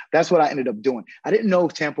so that's what I ended up doing. I didn't know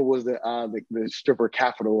Tampa was the stripper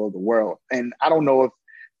capital of the world. And I don't know if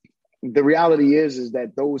the reality is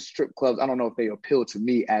that those strip clubs, I don't know if they appeal to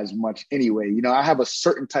me as much anyway. I have a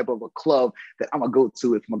certain type of a club that I'm going to go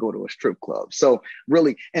to if I'm going to go to a strip club. So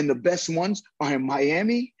really, and the best ones are in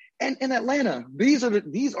Miami and in Atlanta. This is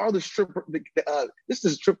the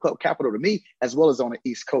strip club capital to me, as well as on the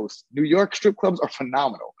East Coast. New York strip clubs are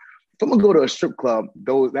phenomenal. If I'm going to go to a strip club,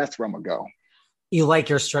 that's where I'm going to go. You like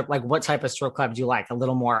your strip, like what type of strip club do you like? A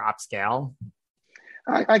little more upscale?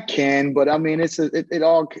 I can, but I mean, it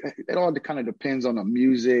all kind of depends on the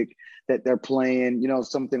music that they're playing.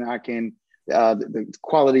 Something I can, the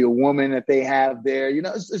quality of woman that they have there.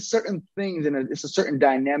 It's certain things, and it's a certain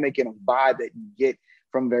dynamic and a vibe that you get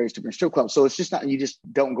from various different strip clubs. So it's just not, you just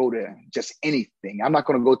don't go to just anything. I'm not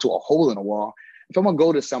going to go to a hole in a wall. If I'm going to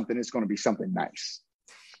go to something, it's going to be something nice.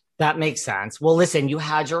 That makes sense. Well, listen, you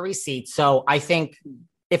had your receipt, so I think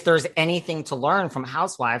if there's anything to learn from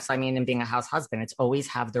housewives, I mean, and being a house husband, it's always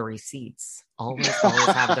have the receipts. Always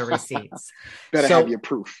have the receipts. Better have your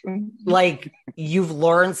proof. Like, you've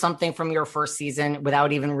learned something from your first season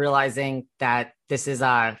without even realizing that this is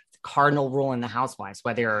a cardinal rule in the housewives.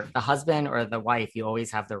 Whether you're the husband or the wife, you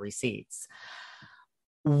always have the receipts.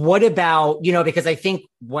 What about, because I think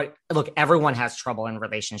everyone has trouble in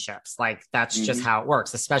relationships. Like, that's just how it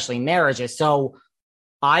works, especially marriages. So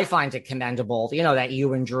I find it commendable, that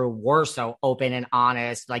you and Drew were so open and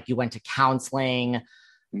honest, like you went to counseling.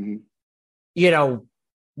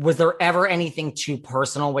 Was there ever anything too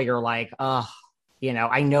personal where you're like,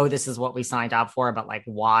 I know this is what we signed up for, but like,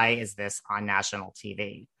 why is this on national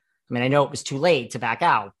TV? I mean, I know it was too late to back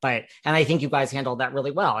out, and I think you guys handled that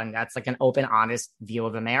really well. And that's like an open, honest view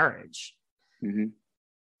of a marriage.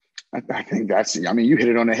 I think you hit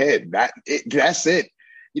it on the head. That's it.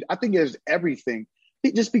 I think there's everything.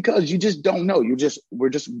 Just because you just don't know,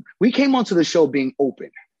 we came onto the show being open,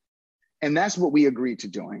 and that's what we agreed to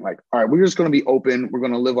doing. Like, all right, we're just going to be open. We're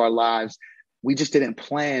going to live our lives. We just didn't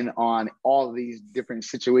plan on all of these different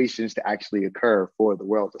situations to actually occur for the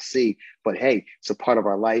world to see. But hey, it's a part of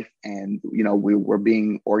our life, and we're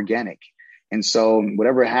being organic. And so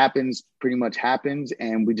whatever happens pretty much happens,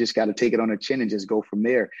 and we just got to take it on the chin and just go from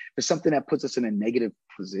there. If it's something that puts us in a negative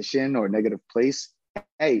position or a negative place,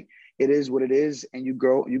 hey, it is what it is, and you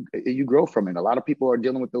grow from it. A lot of people are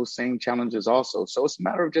dealing with those same challenges also. So it's a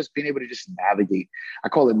matter of just being able to just navigate. I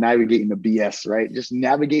call it navigating the BS, right? Just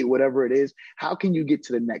navigate whatever it is. How can you get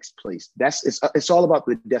to the next place? It's all about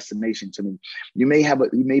the destination to me. You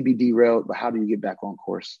may be derailed, but how do you get back on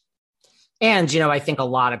course? And, I think a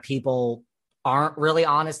lot of people aren't really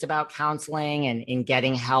honest about counseling and in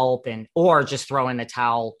getting help or just throw in the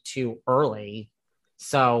towel too early.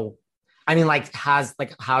 So I mean, how's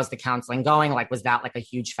the counseling going? Like, was that like a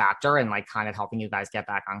huge factor in like kind of helping you guys get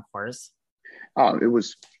back on course? Oh, it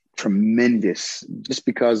was tremendous, just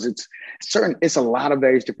because it's a lot of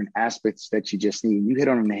various different aspects that you just need. You hit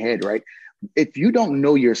on the head, right? If you don't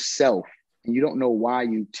know yourself and you don't know why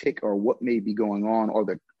you tick or what may be going on or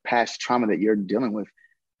the past trauma that you're dealing with,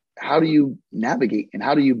 how do you navigate and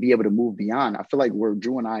how do you be able to move beyond? I feel like where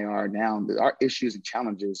Drew and I are now, our issues and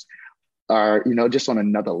challenges are, just on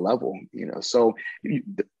another level, so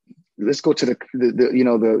let's go to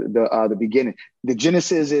the beginning. The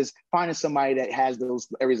genesis is finding somebody that has those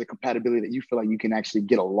areas of compatibility that you feel like you can actually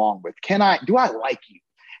get along with. Do I like you?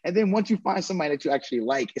 And then once you find somebody that you actually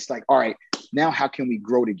like, it's like, all right, now how can we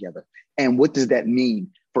grow together? And what does that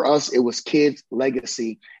mean? For us, it was kids,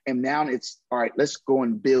 legacy. And now it's, all right, let's go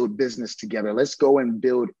and build business together. Let's go and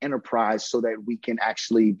build enterprise so that we can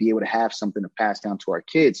actually be able to have something to pass down to our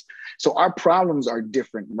kids. So our problems are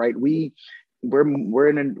different, right? We're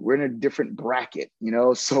in a different bracket,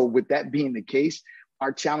 So with that being the case,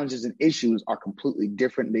 our challenges and issues are completely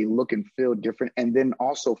different. They look and feel different. And then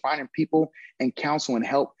also finding people and counsel and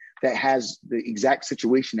help that has the exact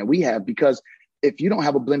situation that we have, because if you don't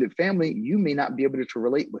have a blended family, you may not be able to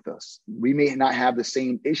relate with us. We may not have the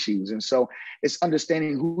same issues. And so it's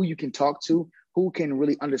understanding who you can talk to, who can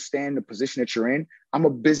really understand the position that you're in. I'm a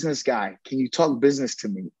business guy. Can you talk business to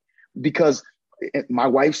me? Because my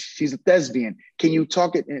wife, she's a thespian. Can you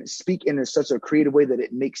talk it and speak in such a creative way that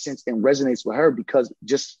it makes sense and resonates with her? Because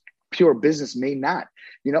just pure business may not,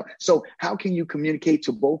 So how can you communicate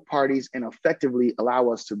to both parties and effectively allow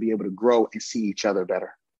us to be able to grow and see each other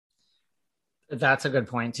better? That's a good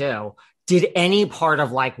point too. Did any part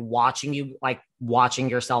of watching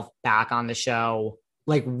yourself back on the show,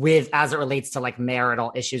 as it relates to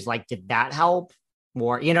marital issues, did that help?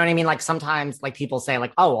 Or, you know what I mean? Sometimes people say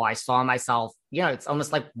oh, well, I saw myself, it's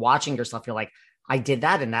almost like watching yourself. You're I did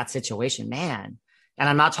that in that situation, man. And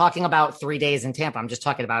I'm not talking about 3 days in Tampa. I'm just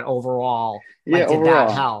talking about overall. Did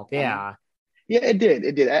that help? Yeah. Yeah, it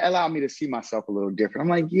did. It allowed me to see myself a little different.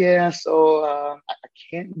 I'm I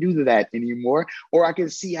can't do that anymore. Or I can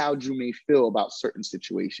see how Drew may feel about certain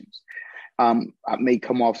situations. I may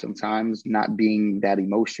come off sometimes not being that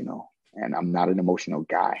emotional, and I'm not an emotional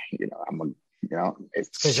guy. It's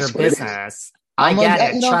because your business. I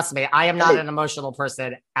get it. Trust me. I am not an emotional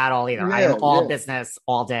person at all either. I am all business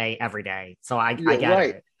all day, every day. So I get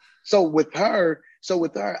it. So with her,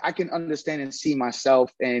 I can understand and see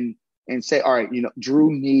myself and say, all right,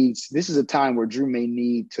 this is a time where Drew may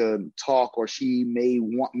need to talk, or she may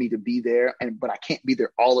want me to be there, but I can't be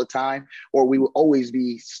there all the time, or we will always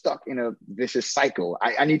be stuck in a vicious cycle.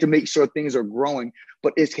 I need to make sure things are growing,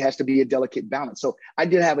 but it has to be a delicate balance. So I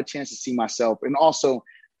did have a chance to see myself. And also,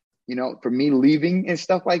 for me leaving and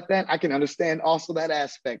stuff like that, I can understand also that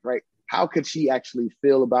aspect, right? How could she actually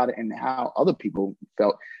feel about it and how other people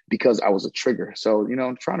felt, because I was a trigger. So,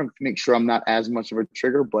 I'm trying to make sure I'm not as much of a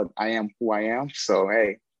trigger, but I am who I am. So,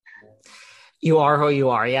 hey. You are who you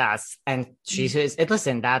are. Yes. And she says,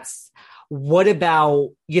 listen, what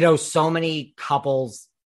about, so many couples,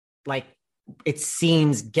 it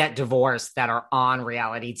seems, get divorced that are on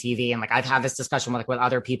reality TV. And I've had this discussion with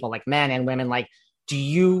other people, men and women, do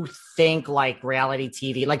you think reality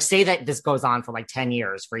TV, say that this goes on for 10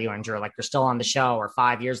 years for you and Drew, you're still on the show, or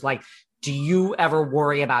 5 years, do you ever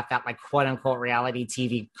worry about that, quote unquote reality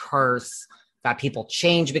TV curse, that people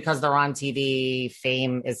change because they're on TV?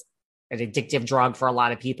 Fame is an addictive drug for a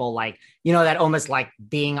lot of people. That almost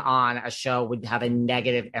being on a show would have a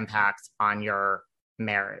negative impact on your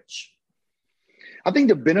marriage. I think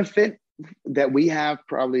the benefit that we have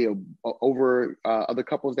probably over other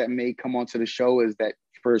couples that may come onto the show is that,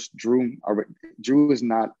 first, Drew is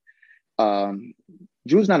not a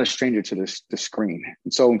stranger to the screen.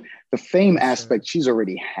 And so the fame aspect she's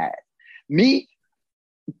already had. Me,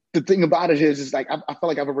 the thing about it is I feel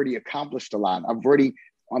like I've already accomplished a lot.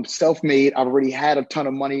 I'm self-made. I've already had a ton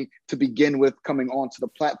of money to begin with coming onto the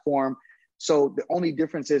platform. So the only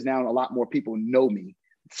difference is now a lot more people know me.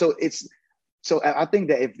 So I think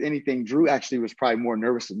that if anything, Drew actually was probably more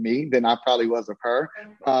nervous of me than I probably was of her.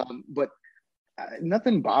 But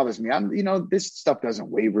nothing bothers me. This stuff doesn't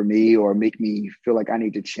waver me or make me feel like I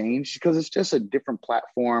need to change, because it's just a different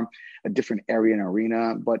platform, a different area and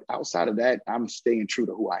arena. But outside of that, I'm staying true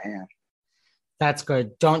to who I am. That's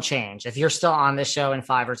good. Don't change. If you're still on this show in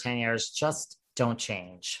 5 or 10 years, just don't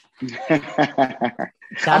change. I'm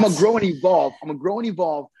gonna grow and evolve.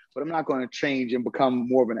 But I'm not going to change and become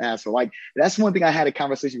more of an asshole. That's one thing I had a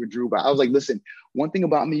conversation with Drew about. I was listen, one thing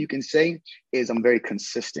about me you can say is I'm very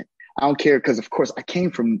consistent. I don't care, because of course I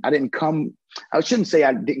shouldn't say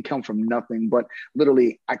I didn't come from nothing, but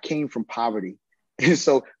literally I came from poverty. And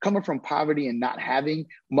so coming from poverty and not having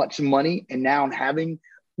much money, and now I'm having,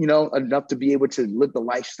 enough to be able to live the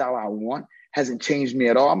lifestyle I want, hasn't changed me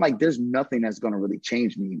at all. I'm there's nothing that's going to really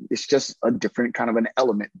change me. It's just a different kind of an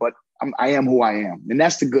element, but I am who I am. And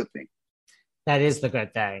that's the good thing. That is the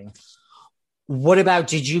good thing. What about,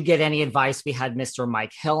 did you get any advice? We had Mr.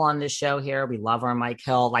 Mike Hill on this show here. We love our Mike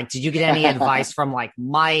Hill. Did you get any advice from Mike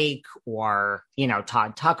or,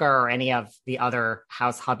 Todd Tucker or any of the other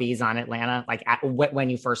house hubbies on Atlanta, when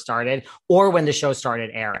you first started or when the show started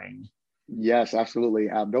airing? Yes, absolutely.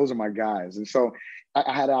 Those are my guys. And so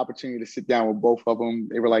I had an opportunity to sit down with both of them.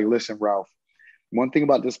 They were listen, Ralph, one thing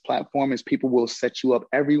about this platform is people will set you up.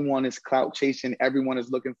 Everyone is clout chasing. Everyone is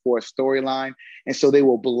looking for a storyline. And so they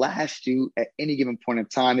will blast you at any given point in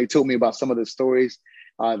time. They told me about some of the stories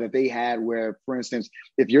that they had where, for instance,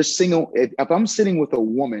 if you're single, if I'm sitting with a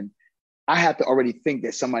woman I have to already think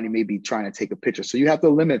that somebody may be trying to take a picture. So you have to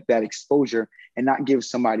limit that exposure and not give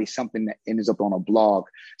somebody something that ends up on a blog.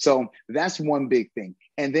 So that's one big thing.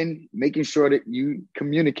 And then making sure that you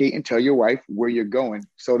communicate and tell your wife where you're going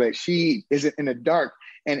so that she isn't in the dark.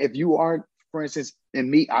 And if you are, for instance, in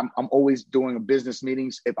me, I'm always doing business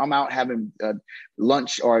meetings. If I'm out having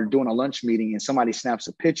lunch or doing a lunch meeting and somebody snaps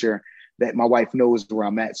a picture, that my wife knows where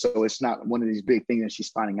I'm at. So it's not one of these big things that she's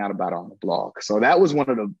finding out about on the blog. So that was one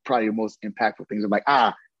of the probably the most impactful things. I'm like,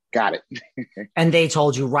 got it. And they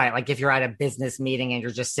told you, right? Like if you're at a business meeting and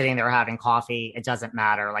you're just sitting there having coffee, it doesn't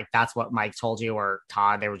matter. Like that's what Mike told you or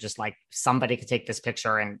Todd. They were just like, somebody could take this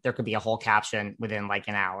picture and there could be a whole caption within like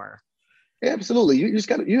an hour. Yeah, absolutely.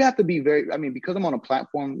 You have to be because I'm on a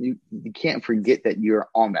platform, you can't forget that you're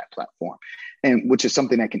on that platform, and which is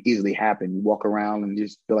something that can easily happen. You walk around and you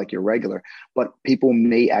just feel like you're regular, but people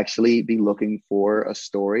may actually be looking for a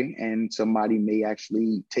story, and somebody may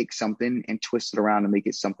actually take something and twist it around and make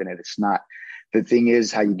it something that it's not. The thing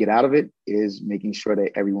is, how you get out of it is making sure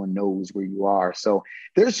that everyone knows where you are. So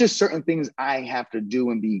there's just certain things I have to do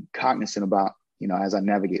and be cognizant about, as I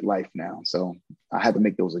navigate life now. So I had to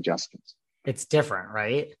make those adjustments. It's different,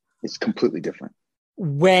 right? It's completely different.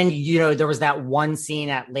 When, there was that one scene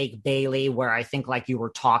at Lake Bailey where I think like you were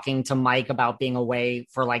talking to Mike about being away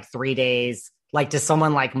for like 3 days. Like, does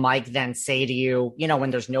someone like Mike then say to you, when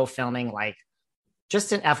there's no filming, like,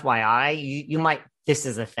 just an FYI, you might, this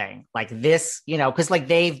is a thing like this, because like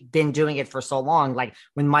they've been doing it for so long. Like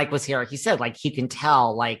when Mike was here, he said like he can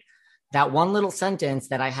tell like that one little sentence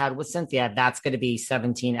that I had with Cynthia, that's going to be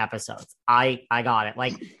 17 episodes. I got it.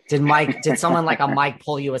 Like, did someone like a Mike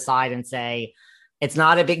pull you aside and say, it's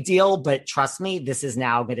not a big deal, but trust me, this is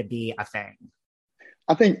now going to be a thing?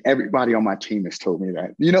 I think everybody on my team has told me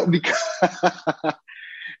that, because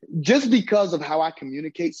just because of how I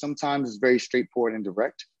communicate, sometimes it's very straightforward and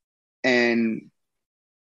direct. And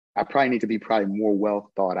I probably need to be more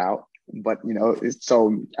well thought out. But,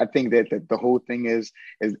 so I think that the whole thing is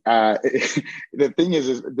the thing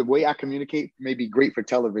is the way I communicate may be great for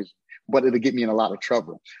television, but it'll get me in a lot of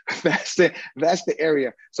trouble. That's the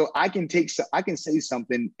area. So I can say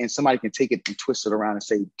something and somebody can take it and twist it around and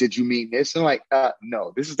say, did you mean this? And I'm like,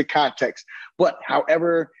 no, this is the context. But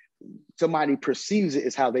however somebody perceives it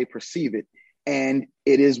is how they perceive it. And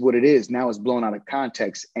it is what it is. Now it's blown out of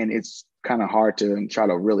context and it's kind of hard to try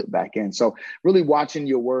to reel it back in. So really watching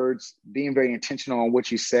your words, being very intentional on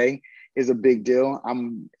what you say is a big deal.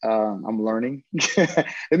 I'm learning. There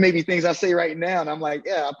may be things I say right now and I'm like,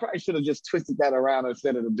 yeah, I probably should have just twisted that around and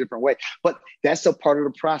said it a different way. But that's a part of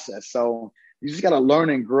the process. So you just got to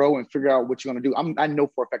learn and grow and figure out what you're going to do. I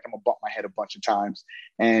know for a fact I'm going to bump my head a bunch of times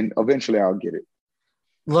and eventually I'll get it.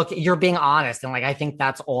 Look, you're being honest. And like, I think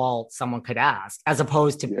that's all someone could ask, as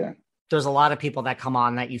opposed to, There's a lot of people that come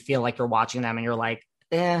on that you feel like you're watching them and you're like,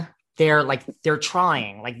 they're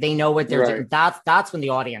trying, like they know what they're doing. That's when the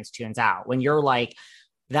audience tunes out. When you're like,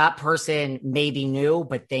 that person may be new,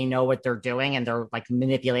 but they know what they're doing and they're like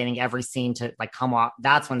manipulating every scene to like come off.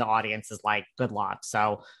 That's when the audience is like, good luck.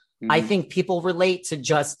 So I think people relate to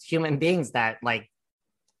just human beings that like,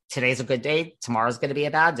 today's a good day, tomorrow's going to be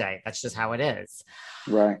a bad day. That's just how it is.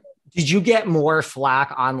 Right. Did you get more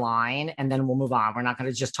flack online? And then we'll move on. We're not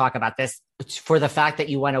going to just talk about this for the fact that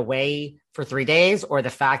you went away for 3 days or the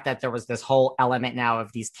fact that there was this whole element now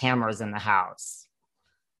of these cameras in the house?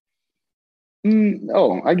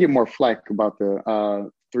 I get more flack about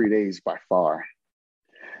the 3 days by far.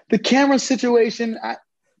 The camera situation,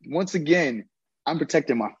 once again, I'm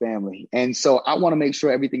protecting my family. And so I want to make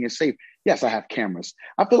sure everything is safe. Yes, I have cameras.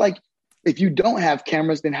 I feel like if you don't have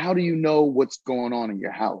cameras, then how do you know what's going on in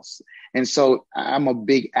your house? And so I'm a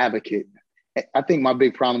big advocate. I think my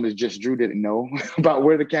big problem is just Drew didn't know about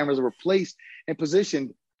where the cameras were placed and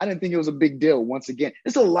positioned. I didn't think it was a big deal. Once again,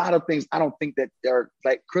 there's a lot of things I don't think that they're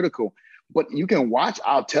like critical, but you can watch.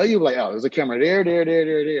 I'll tell you like, oh, there's a camera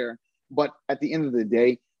there. But at the end of the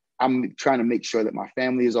day, I'm trying to make sure that my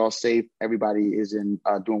family is all safe. Everybody is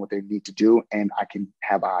doing what they need to do, and I can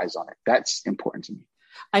have eyes on it. That's important to me.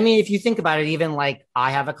 I mean, if you think about it, even like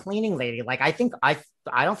I have a cleaning lady, like I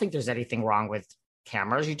don't think there's anything wrong with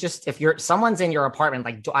cameras. You just, if someone's in your apartment,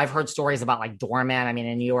 like I've heard stories about like doorman. I mean,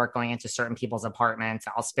 in New York, going into certain people's apartments,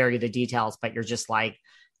 I'll spare you the details, but you're just like,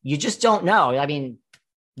 you just don't know. I mean,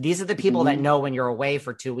 these are the people that know when you're away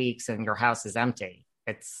for 2 weeks and your house is empty.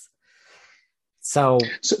 So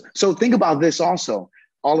think about this also.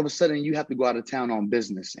 All of a sudden you have to go out of town on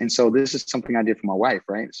business. And so this is something I did for my wife,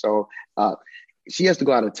 right? So she has to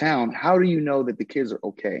go out of town. How do you know that the kids are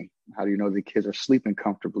okay? How do you know the kids are sleeping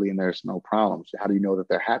comfortably and there's no problems? How do you know that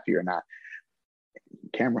they're happy or not?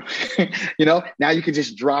 camera. Now you can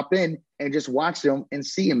just drop in and just watch them and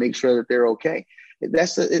see and make sure that they're okay.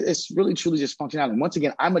 It's really truly just functionality. And once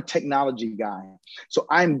again, I'm a technology guy, so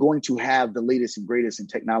I'm going to have the latest and greatest in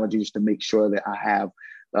technologies to make sure that I have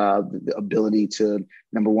the ability to,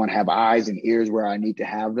 number one, have eyes and ears where I need to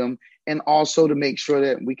have them, and also to make sure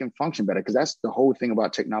that we can function better. Because that's the whole thing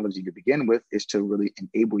about technology to begin with, is to really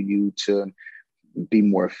enable you to be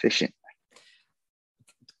more efficient.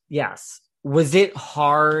 Yes. Was it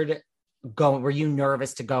hard were you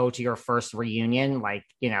nervous to go to your first reunion? Like,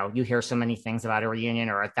 you hear so many things about a reunion,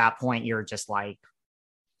 or at that point you're just like,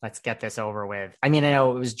 let's get this over with. I mean, I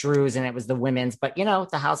know it was Drew's and it was the women's, but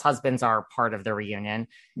the house husbands are part of the reunion.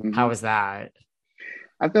 Mm-hmm. How was that?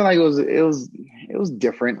 I feel like it was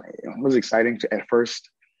different. It was exciting at first.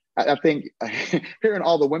 I think hearing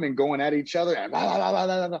all the women going at each other, and blah, blah, blah,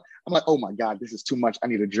 blah, blah, I'm like, oh my God, this is too much. I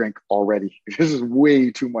need a drink already. This is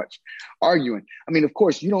way too much arguing. I mean, of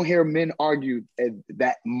course, you don't hear men argue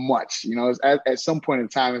that much. At some point in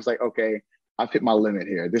time, it's like, okay, I've hit my limit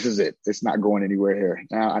here. This is it. It's not going anywhere here.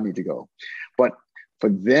 Now I need to go. But for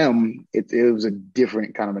them, it was a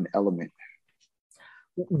different kind of an element.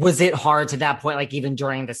 Was it hard to that point, like even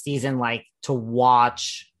during the season, like to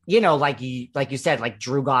watch, like you said, like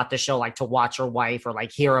Drew got the show, like to watch her wife or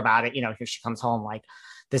like hear about it, here she comes home, like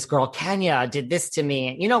this girl, Kenya, did this to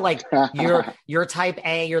me. Like you're type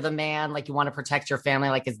A, you're the man, like you want to protect your family.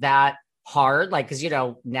 Like, is that hard? Like, cause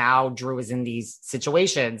now Drew is in these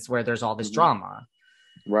situations where there's all this drama.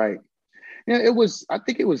 Right. Yeah, I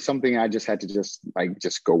think it was something I just had to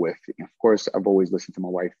just go with. Of course, I've always listened to my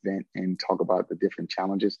wife vent and talk about the different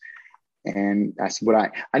challenges. And that's what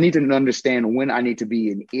I need to understand, when I need to be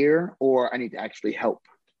an ear or I need to actually help.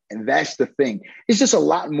 And that's the thing. It's just a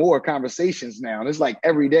lot more conversations now. And it's like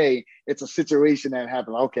every day it's a situation that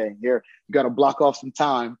happens. Okay, here, you got to block off some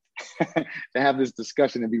time to have this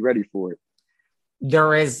discussion and be ready for it.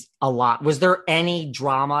 There is a lot. Was there any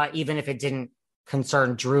drama, even if it didn't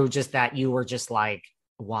concern Drew, just that you were just like,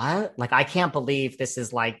 what? Like, I can't believe this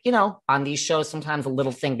is like, on these shows, sometimes a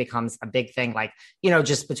little thing becomes a big thing. Like,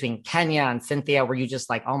 just between Kenya and Cynthia, were you just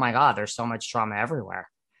like, oh my God, there's so much drama everywhere?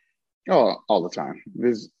 Oh, all the time.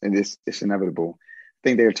 It's inevitable. I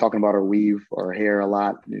think they're talking about her weave or her hair a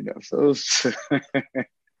lot, so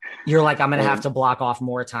you're like, I'm going to have to block off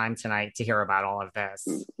more time tonight to hear about all of this.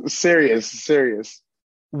 Serious.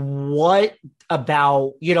 What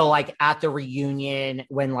about, like at the reunion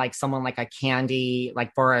when like someone like a Candy,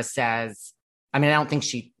 like Burra says, I mean,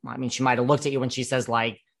 she might have looked at you when she says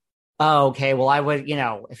like, oh, okay, well, I would,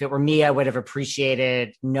 if it were me, I would have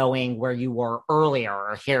appreciated knowing where you were earlier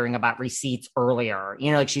or hearing about receipts earlier.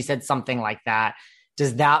 Like she said something like that.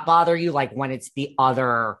 Does that bother you? Like when it's the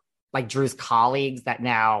other, like Drew's colleagues that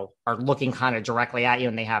now are looking kind of directly at you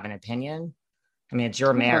and they have an opinion? I mean, it's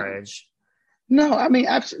your marriage. No, I mean,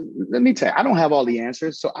 let me tell you, I don't have all the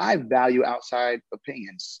answers. So I value outside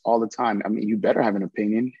opinions all the time. I mean, you better have an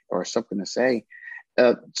opinion or something to say.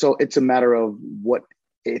 So it's a matter of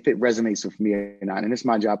if it resonates with me or not. And it's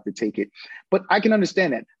my job to take it. But I can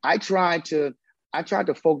understand that. I tried to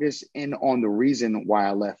focus in on the reason why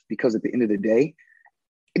I left, because at the end of the day,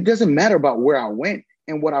 it doesn't matter about where I went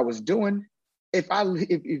and what I was doing. If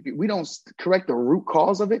we don't correct the root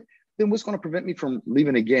cause of it, then what's going to prevent me from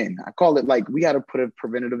leaving again? I call it like, we got to put a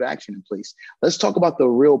preventative action in place. Let's talk about the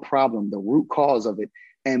real problem, the root cause of it,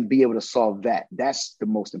 and be able to solve that. That's the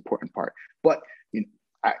most important part. But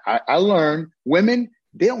I learned women,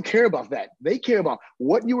 they don't care about that. They care about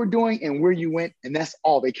what you were doing and where you went, and that's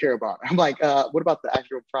all they care about. I'm like, what about the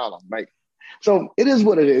actual problem? Right? So it is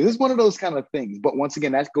what it is. It's one of those kind of things. But once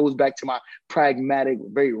again, that goes back to my pragmatic,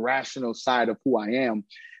 very rational side of who I am.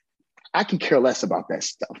 I can care less about that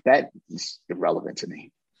stuff. That is irrelevant to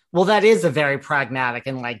me. Well, that is a very pragmatic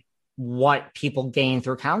and like what people gain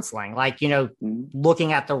through counseling, like,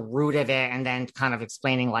 looking at the root of it and then kind of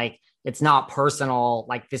explaining like, it's not personal.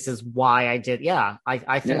 Like, this is why I did. Yeah. I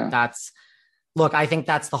think I think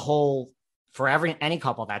that's the whole, for any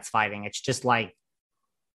couple that's fighting. It's just like,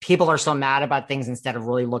 people are so mad about things instead of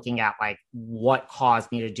really looking at like what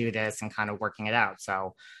caused me to do this and kind of working it out.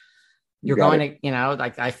 So you're going to,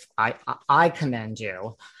 like I commend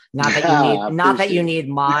you. Not that you need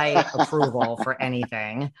my approval for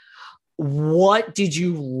anything. What did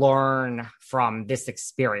you learn from this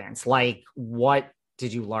experience? Like, what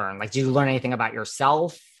did you learn? Like, did you learn anything about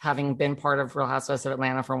yourself, having been part of Real Housewives of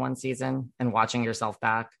Atlanta for one season and watching yourself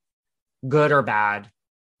back, good or bad?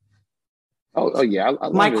 Oh yeah.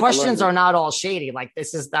 My questions are not all shady. Like,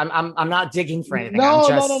 this is, I'm not digging for anything. No.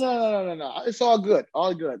 It's all good.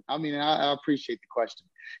 All good. I mean, I appreciate the question.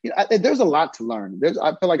 there's a lot to learn.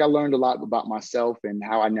 I feel like I learned a lot about myself and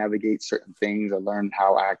how I navigate certain things. I learned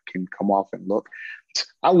how I can come off and look.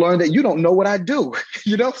 I learned that you don't know what I do,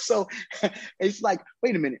 so it's like,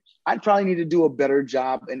 wait a minute, I probably need to do a better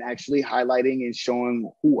job in actually highlighting and showing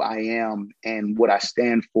who I am and what I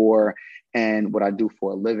stand for and what I do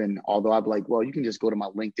for a living. Although I'd be like, well, you can just go to my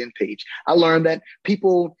LinkedIn page. I learned that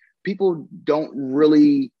people don't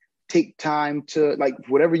really take time to, like,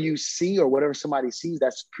 whatever you see or whatever somebody sees,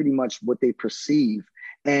 that's pretty much what they perceive.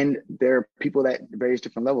 And there are people at various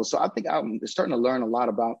different levels. So I think I'm starting to learn a lot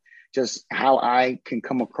about just how I can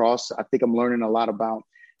come across. I think I'm learning a lot about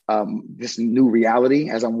this new reality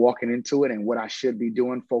as I'm walking into it and what I should be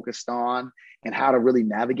doing, focused on, and how to really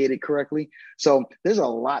navigate it correctly. So there's a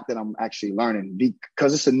lot that I'm actually learning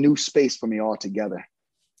because it's a new space for me altogether.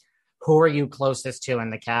 Who are you closest to in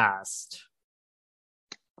the cast?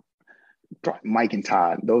 Mike and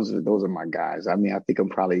Todd. Those are my guys. I mean, I think I'm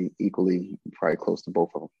probably close to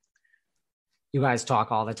both of them. You guys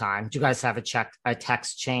talk all the time. Do you guys have a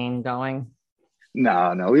text chain going?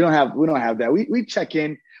 No, we don't have that. We check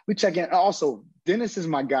in. Also, Dennis is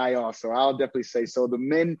my guy also. I'll definitely say so. The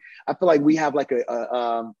men, I feel like we have like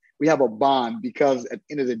we have a bond because at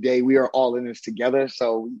the end of the day, we are all in this together.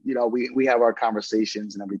 So, we have our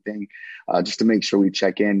conversations and everything just to make sure we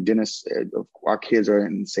check in. Dennis, our kids are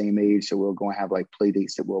in the same age, so we're going to have like play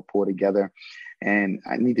dates that we'll pull together. And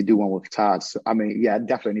I need to do one with Todd. So, I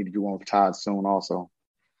definitely need to do one with Todd soon also.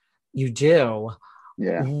 You do?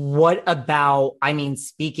 Yeah. What about,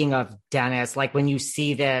 speaking of Dennis, like when you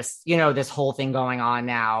see this, this whole thing going on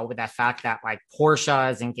now with that fact that like Portia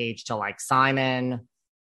is engaged to like Simon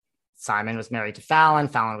was married to Fallon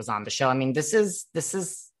was on the show. This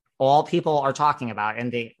is all people are talking about in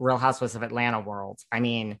the Real Housewives of Atlanta world.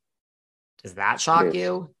 Does that shock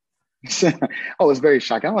you? Oh, it's very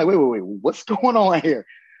shocking. I'm like, wait, what's going on here?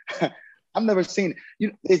 I've never seen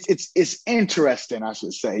it. It's interesting, I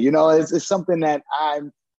should say. It's something that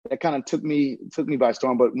kind of took me by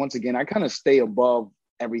storm. But once again, I kind of stay above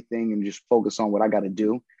everything and just focus on what I got to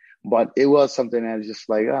do. But it was something that was just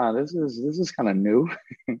like, this is kind of new,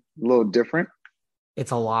 a little different.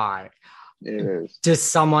 It's a lot. It is. Does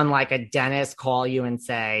someone like a Dennis call you and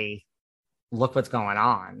say, look what's going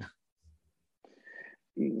on?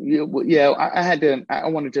 Yeah, I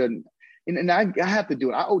wanted to, and I have to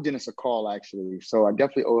do it. I owe Dennis a call, actually. So I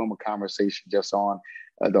definitely owe him a conversation just on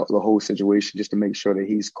the whole situation, just to make sure that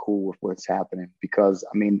he's cool with what's happening. Because,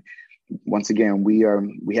 once again, we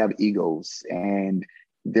have egos, and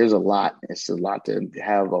there's a lot. It's a lot to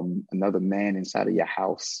have another man inside of your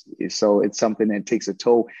house. So it's something that takes a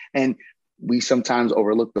toll. And we sometimes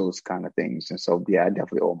overlook those kind of things. And so, yeah, I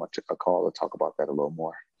definitely owe him a call to talk about that a little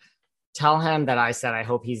more. Tell him that I said I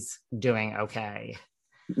hope he's doing okay.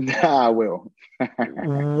 I will.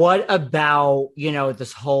 What about,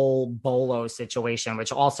 this whole Bolo situation,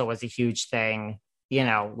 which also was a huge thing,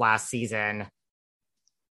 last season?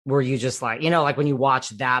 Were you just like, like when you watch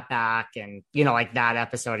that back and, like that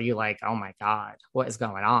episode, are you like, oh my God, what is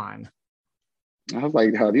going on? I was like,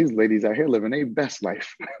 oh, these ladies out here living their best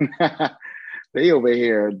life. They over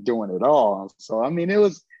here doing it all. So, it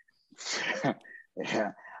was,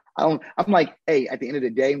 yeah. I'm like, hey, at the end of the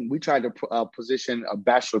day, we tried to position a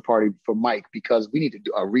bachelor party for Mike because we need to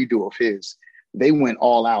do a redo of his. They went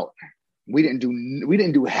all out. We didn't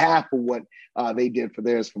do half of what they did for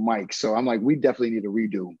theirs for Mike. So I'm like, we definitely need a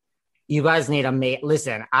redo. You guys need a mate.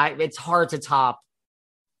 Listen, it's hard to top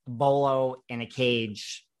Bolo in a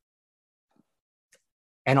cage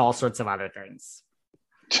and all sorts of other things.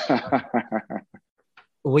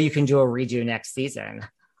 Well, you can do a redo next season.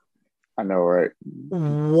 I know, right?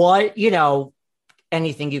 What,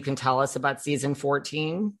 anything you can tell us about season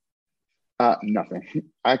 14?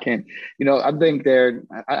 Nothing. I can't, I think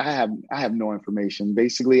I have no information.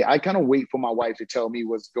 Basically, I kind of wait for my wife to tell me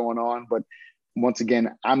what's going on. But once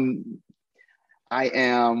again, I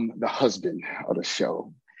am the husband of the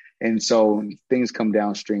show. And so things come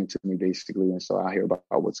downstream to me, basically. And so I hear about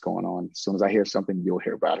what's going on. As soon as I hear something, you'll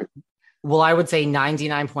hear about it. Well, I would say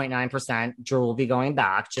 99.9% Drew will be going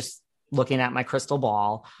back. Just looking at my crystal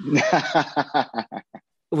ball,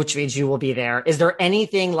 which means you will be there. Is there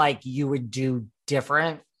anything like you would do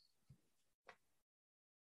different?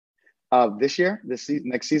 This year,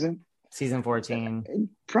 next season? Season 14.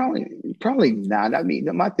 Probably not.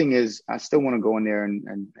 My thing is I still want to go in there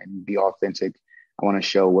and be authentic. I want to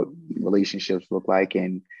show what relationships look like.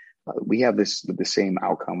 And we have the same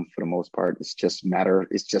outcome for the most part. It's just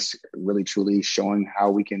really truly showing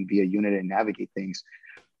how we can be a unit and navigate things.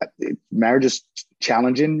 Marriage is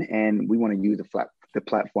challenging, and we want to use the the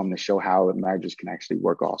platform to show how marriages can actually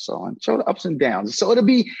work also, and show the ups and downs. So it'll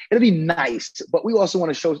be nice, but we also want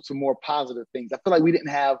to show some more positive things. I feel like we didn't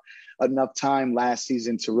have enough time last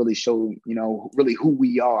season to really show, really who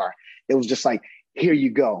we are. It was just like, here you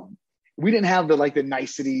go. We didn't have the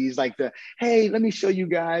niceties, hey, let me show you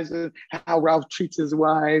guys how Ralph treats his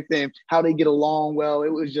wife and how they get along well.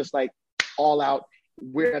 It was just like all out.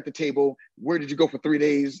 We're at the table. Where did you go for 3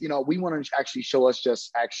 days? We want to actually show us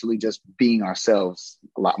just being ourselves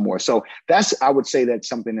a lot more. So I would say that's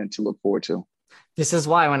something to look forward to. This is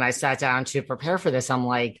why when I sat down to prepare for this, I'm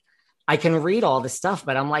like, I can read all this stuff,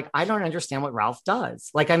 but I'm like, I don't understand what Ralph does.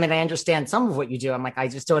 I understand some of what you do. I'm like, I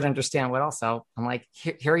just don't understand what else. So I'm like,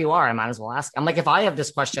 here you are. I might as well ask. I'm like, if I have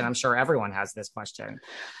this question, I'm sure everyone has this question.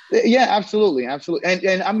 Yeah, absolutely. Absolutely.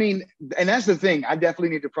 And I mean, and that's the thing. I definitely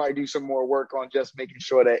need to probably do some more work on just making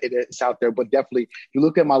sure that it's out there. But definitely, if you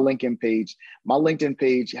look at my LinkedIn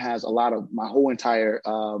page has a lot of my whole entire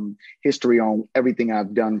history on everything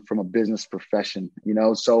I've done from a business profession,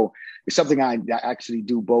 so it's something I actually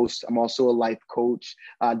do boast. I'm also a life coach.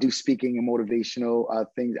 I do speaking and motivational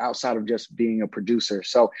things outside of just being a producer.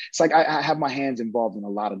 So it's like I have my hands involved in a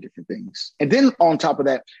lot of different things. And then on top of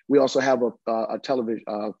that, we also have a television,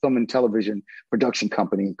 film and television production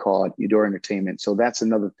company called Sidora Entertainment. So that's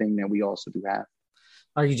another thing that we also do have.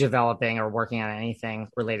 Are you developing or working on anything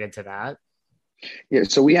related to that? Yeah,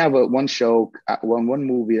 so we have one show, one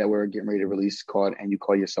movie that we're getting ready to release called "And You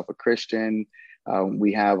Call Yourself a Christian."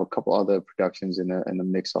 We have a couple other productions in the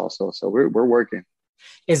mix also. So we're working.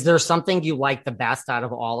 Is there something you like the best out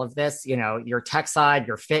of all of this? Your tech side,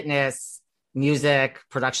 your fitness, music,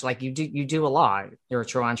 production, you do a lot. You're a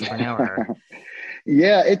true entrepreneur.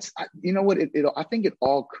 Yeah, it's, I think it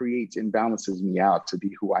all creates and balances me out to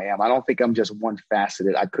be who I am. I don't think I'm just one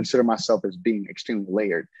faceted. I consider myself as being extremely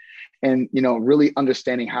layered, and, really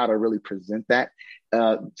understanding how to really present that.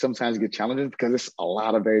 Sometimes get challenging because it's a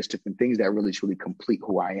lot of various different things that really truly complete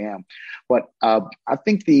who I am. But I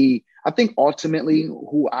think ultimately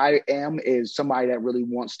who I am is somebody that really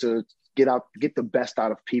wants to get the best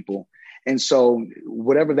out of people. And so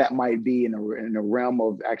whatever that might be in a realm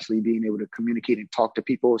of actually being able to communicate and talk to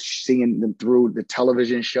people, seeing them through the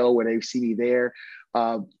television show where they see me there,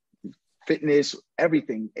 fitness,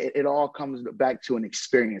 everything, it all comes back to an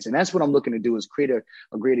experience. And that's what I'm looking to do, is create a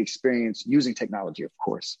great experience using technology, of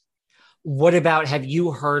course. What about, have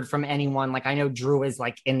you heard from anyone? I know Drew is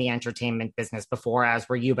in the entertainment business before, as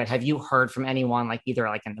were you, but have you heard from anyone either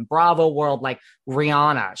in the Bravo world,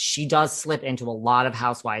 Rihanna? She does slip into a lot of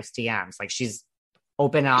housewives DMs. She's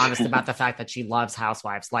open and honest about the fact that she loves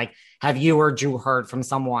housewives. Have you or Drew heard from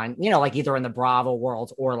someone, either in the Bravo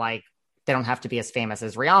world or they don't have to be as famous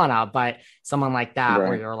as Rihanna, but someone like that, right,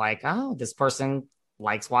 where you're oh, this person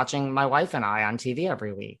likes watching my wife and I on TV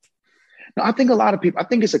every week? No, I think a lot of people, I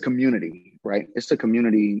think it's a community, right? It's a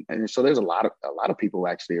community. And so there's a lot of people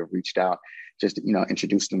actually have reached out just to,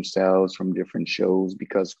 introduce themselves from different shows,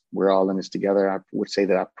 because we're all in this together. I would say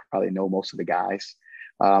that I probably know most of the guys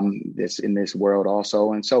that's in this world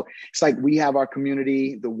also. And so it's we have our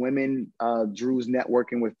community, the women, Drew's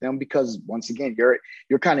networking with them, because once again,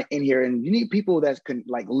 you're kind of in here and you need people that can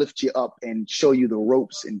lift you up and show you the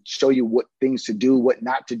ropes and show you what things to do, what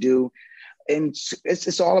not to do. And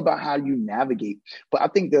it's all about how you navigate. But I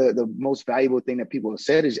think the most valuable thing that people have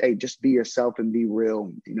said is, hey, just be yourself and be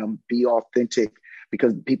real, be authentic,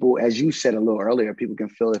 because people, as you said a little earlier, people can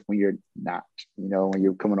feel it when you're not, when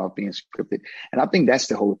you're coming off being scripted. And I think that's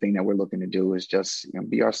the whole thing that we're looking to do, is just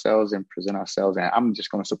be ourselves and present ourselves. And I'm just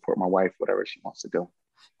going to support my wife, whatever she wants to do.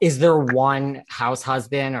 Is there one house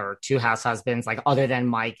husband or two house husbands, other than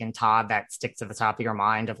Mike and Todd, that stick to the top of your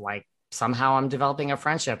mind of somehow I'm developing a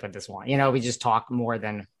friendship with this one? We just talk more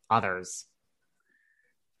than others.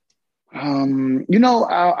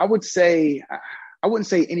 I would say, I wouldn't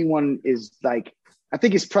say anyone is I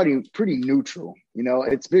think it's pretty neutral.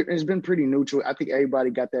 It's been pretty neutral. I think everybody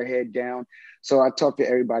got their head down. So I talk to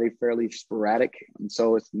everybody fairly sporadic. And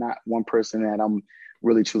so it's not one person that I'm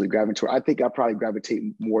really truly gravitating toward. I think I probably gravitate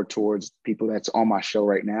more towards people that's on my show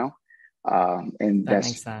right now. And that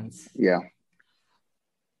makes sense. Yeah.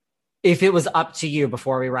 If it was up to you,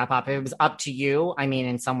 before we wrap up, if it was up to you,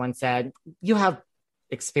 and someone said, you have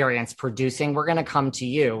experience producing, we're going to come to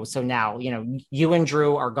you. So now, you and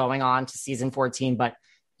Drew are going on to season 14, but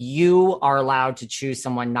you are allowed to choose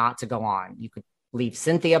someone not to go on. You could leave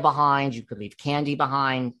Cynthia behind. You could leave Candy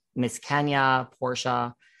behind, Miss Kenya,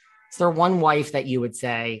 Portia. Is there one wife that you would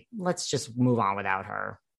say, let's just move on without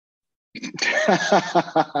her?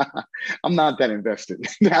 I'm not that invested.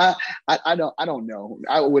 I don't know.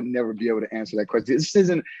 I would never be able to answer that question. It's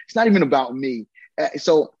not even about me.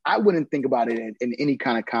 So I wouldn't think about it in any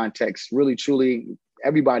kind of context. Really, truly,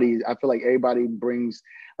 I feel like everybody brings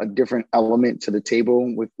a different element to the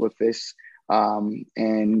table with this.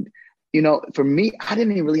 And, for me, I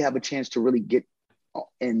didn't even really have a chance to really get,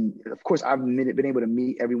 and of course, I've been able to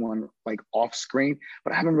meet everyone like off screen,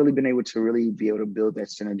 but I haven't really been able to really be able to build that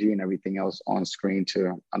synergy and everything else on screen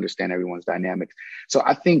to understand everyone's dynamics. So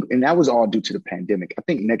I think, and that was all due to the pandemic. I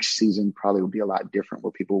think next season probably will be a lot different,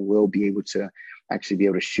 where people will be able to actually be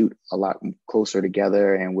able to shoot a lot closer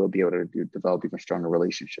together, and we'll be able to develop even stronger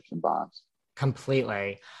relationships and bonds.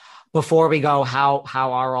 Completely. Before we go, how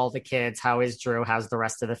are all the kids? How is Drew? How's the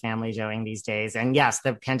rest of the family doing these days? And yes,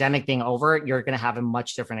 the pandemic being over, you're going to have a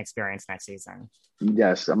much different experience next season.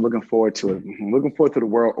 Yes, I'm looking forward to it. I'm looking forward to the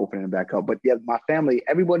world opening back up. But yeah, my family,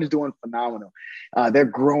 everybody's doing phenomenal. They're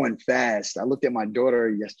growing fast. I looked at my daughter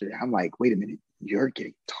yesterday. I'm like, wait a minute, you're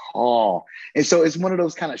getting tall. And so it's one of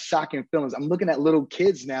those kind of shocking feelings. I'm looking at little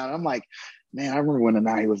kids now, and I'm like, man, I remember when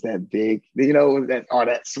Anaya was that big,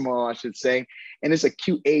 that small, I should say. And it's a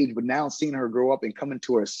cute age, but now seeing her grow up and come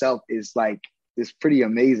into herself is pretty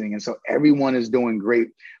amazing. And so everyone is doing great.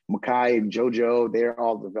 Makai and JoJo, they're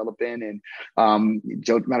all developing. And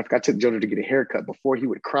matter of fact, I took JoJo to get a haircut. Before, he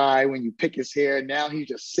would cry when you pick his hair. Now he's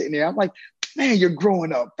just sitting there. I'm like, man, you're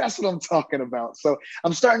growing up. That's what I'm talking about. So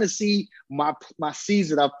I'm starting to see my seeds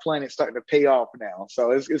that I've planted starting to pay off now.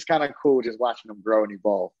 So it's kind of cool just watching them grow and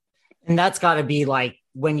evolve. And that's got to be like,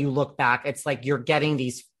 when you look back, it's like you're getting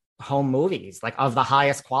these home movies like of the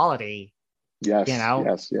highest quality. Yes.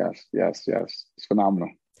 Yes. It's phenomenal.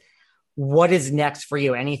 What is next for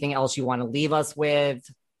you? Anything else you want to leave us with?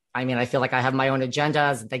 I mean, I feel like I have my own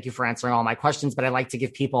agendas, and thank you for answering all my questions, but I like to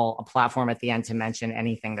give people a platform at the end to mention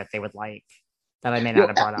anything that they would like that I may not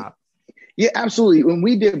have brought up. Yeah, absolutely. When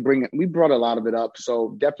we did we brought a lot of it up.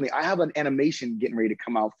 So definitely, I have an animation getting ready to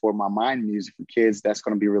come out for my mind music for kids. That's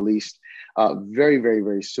going to be released very, very,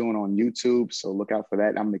 very soon on YouTube. So look out for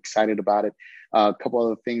that. I'm excited about it. A couple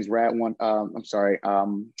other things. Rip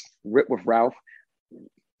with Ralph.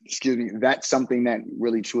 Excuse me. That's something that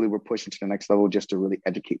really, truly we're pushing to the next level, just to really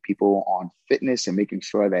educate people on fitness and making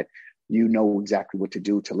sure that you know exactly what to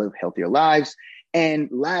do to live healthier lives. And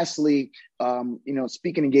lastly,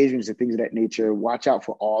 speaking engagements and things of that nature, watch out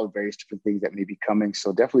for all the various different things that may be coming.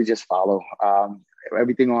 So definitely just follow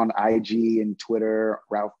everything on IG and Twitter,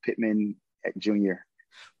 Ralph Pittman Jr.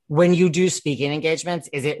 When you do speaking engagements,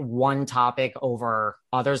 is it one topic over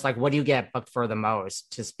others? Like, what do you get booked for the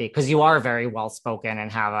most to speak? Because you are very well spoken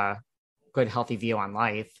and have a good, healthy view on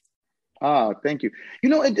life. Oh, thank you.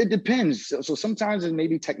 It depends. So sometimes it may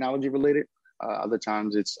be technology related. Other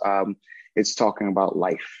times it's talking about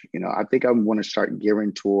life. I think I want to start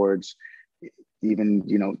gearing towards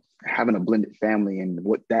even, having a blended family and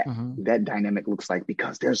what that dynamic looks like,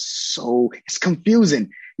 because it's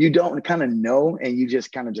confusing. You don't kind of know, and you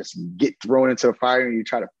just kind of just get thrown into the fire and you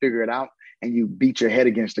try to figure it out, and you beat your head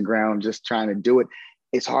against the ground just trying to do it.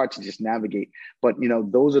 It's hard to just navigate, but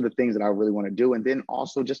those are the things that I really want to do. And then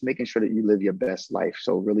also just making sure that you live your best life.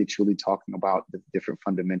 So really, truly talking about the different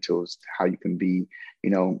fundamentals, how you can be,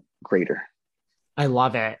 greater. I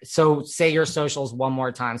love it. So say your socials one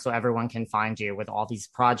more time so everyone can find you with all these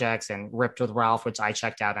projects, and Ripped with Ralph, which I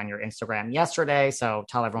checked out on your Instagram yesterday. So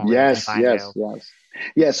tell everyone where they can find you. Yes.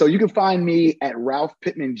 Yeah. So you can find me at Ralph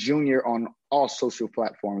Pittman Jr. on all social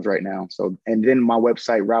platforms right now. So, and then my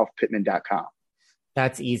website, ralphpittman.com.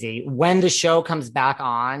 That's easy. When the show comes back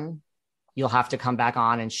on, you'll have to come back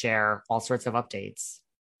on and share all sorts of updates.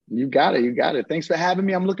 You got it. Thanks for having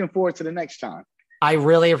me. I'm looking forward to the next time. I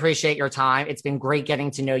really appreciate your time. It's been great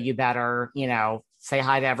getting to know you better. Say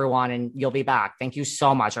hi to everyone, and you'll be back. Thank you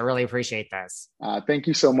so much. I really appreciate this. Thank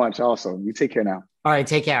you so much. Also, you take care now. All right.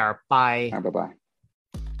 Take care. Bye. All right,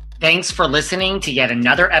 bye-bye. Thanks for listening to yet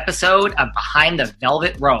another episode of Behind the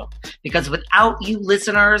Velvet Rope. Because without you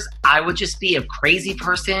listeners, I would just be a crazy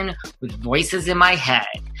person with voices in my head.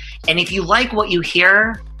 And if you like what you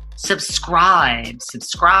hear, subscribe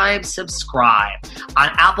on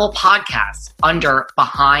Apple Podcasts under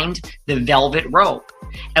Behind the Velvet Rope.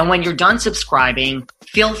 And when you're done subscribing,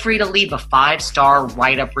 feel free to leave a 5-star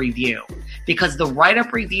write-up review, because the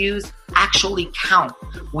write-up reviews actually count.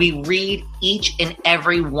 We read each and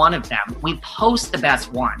every one of them. We post the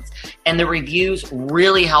best ones, and the reviews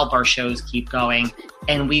really help our shows keep going.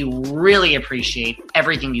 And we really appreciate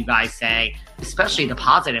everything you guys say, especially the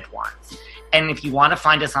positive ones. And if you want to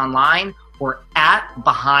find us online, we're at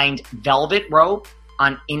Behind Velvet Rope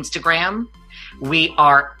on Instagram. We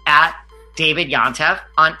are at David Yontef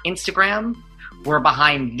on Instagram. We're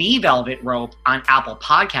behind The Velvet Rope on Apple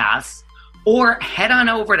Podcasts. Or head on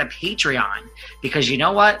over to Patreon, because you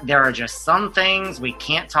know what? There are just some things we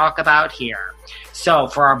can't talk about here. So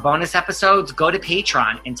for our bonus episodes, go to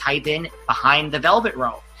Patreon and type in Behind the Velvet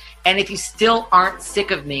Rope. And if you still aren't sick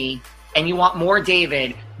of me and you want more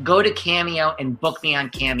David, go to Cameo and book me on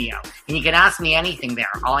Cameo. And you can ask me anything there.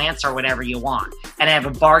 I'll answer whatever you want. And I have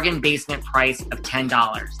a bargain basement price of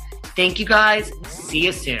 $10. Thank you guys. See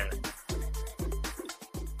you soon.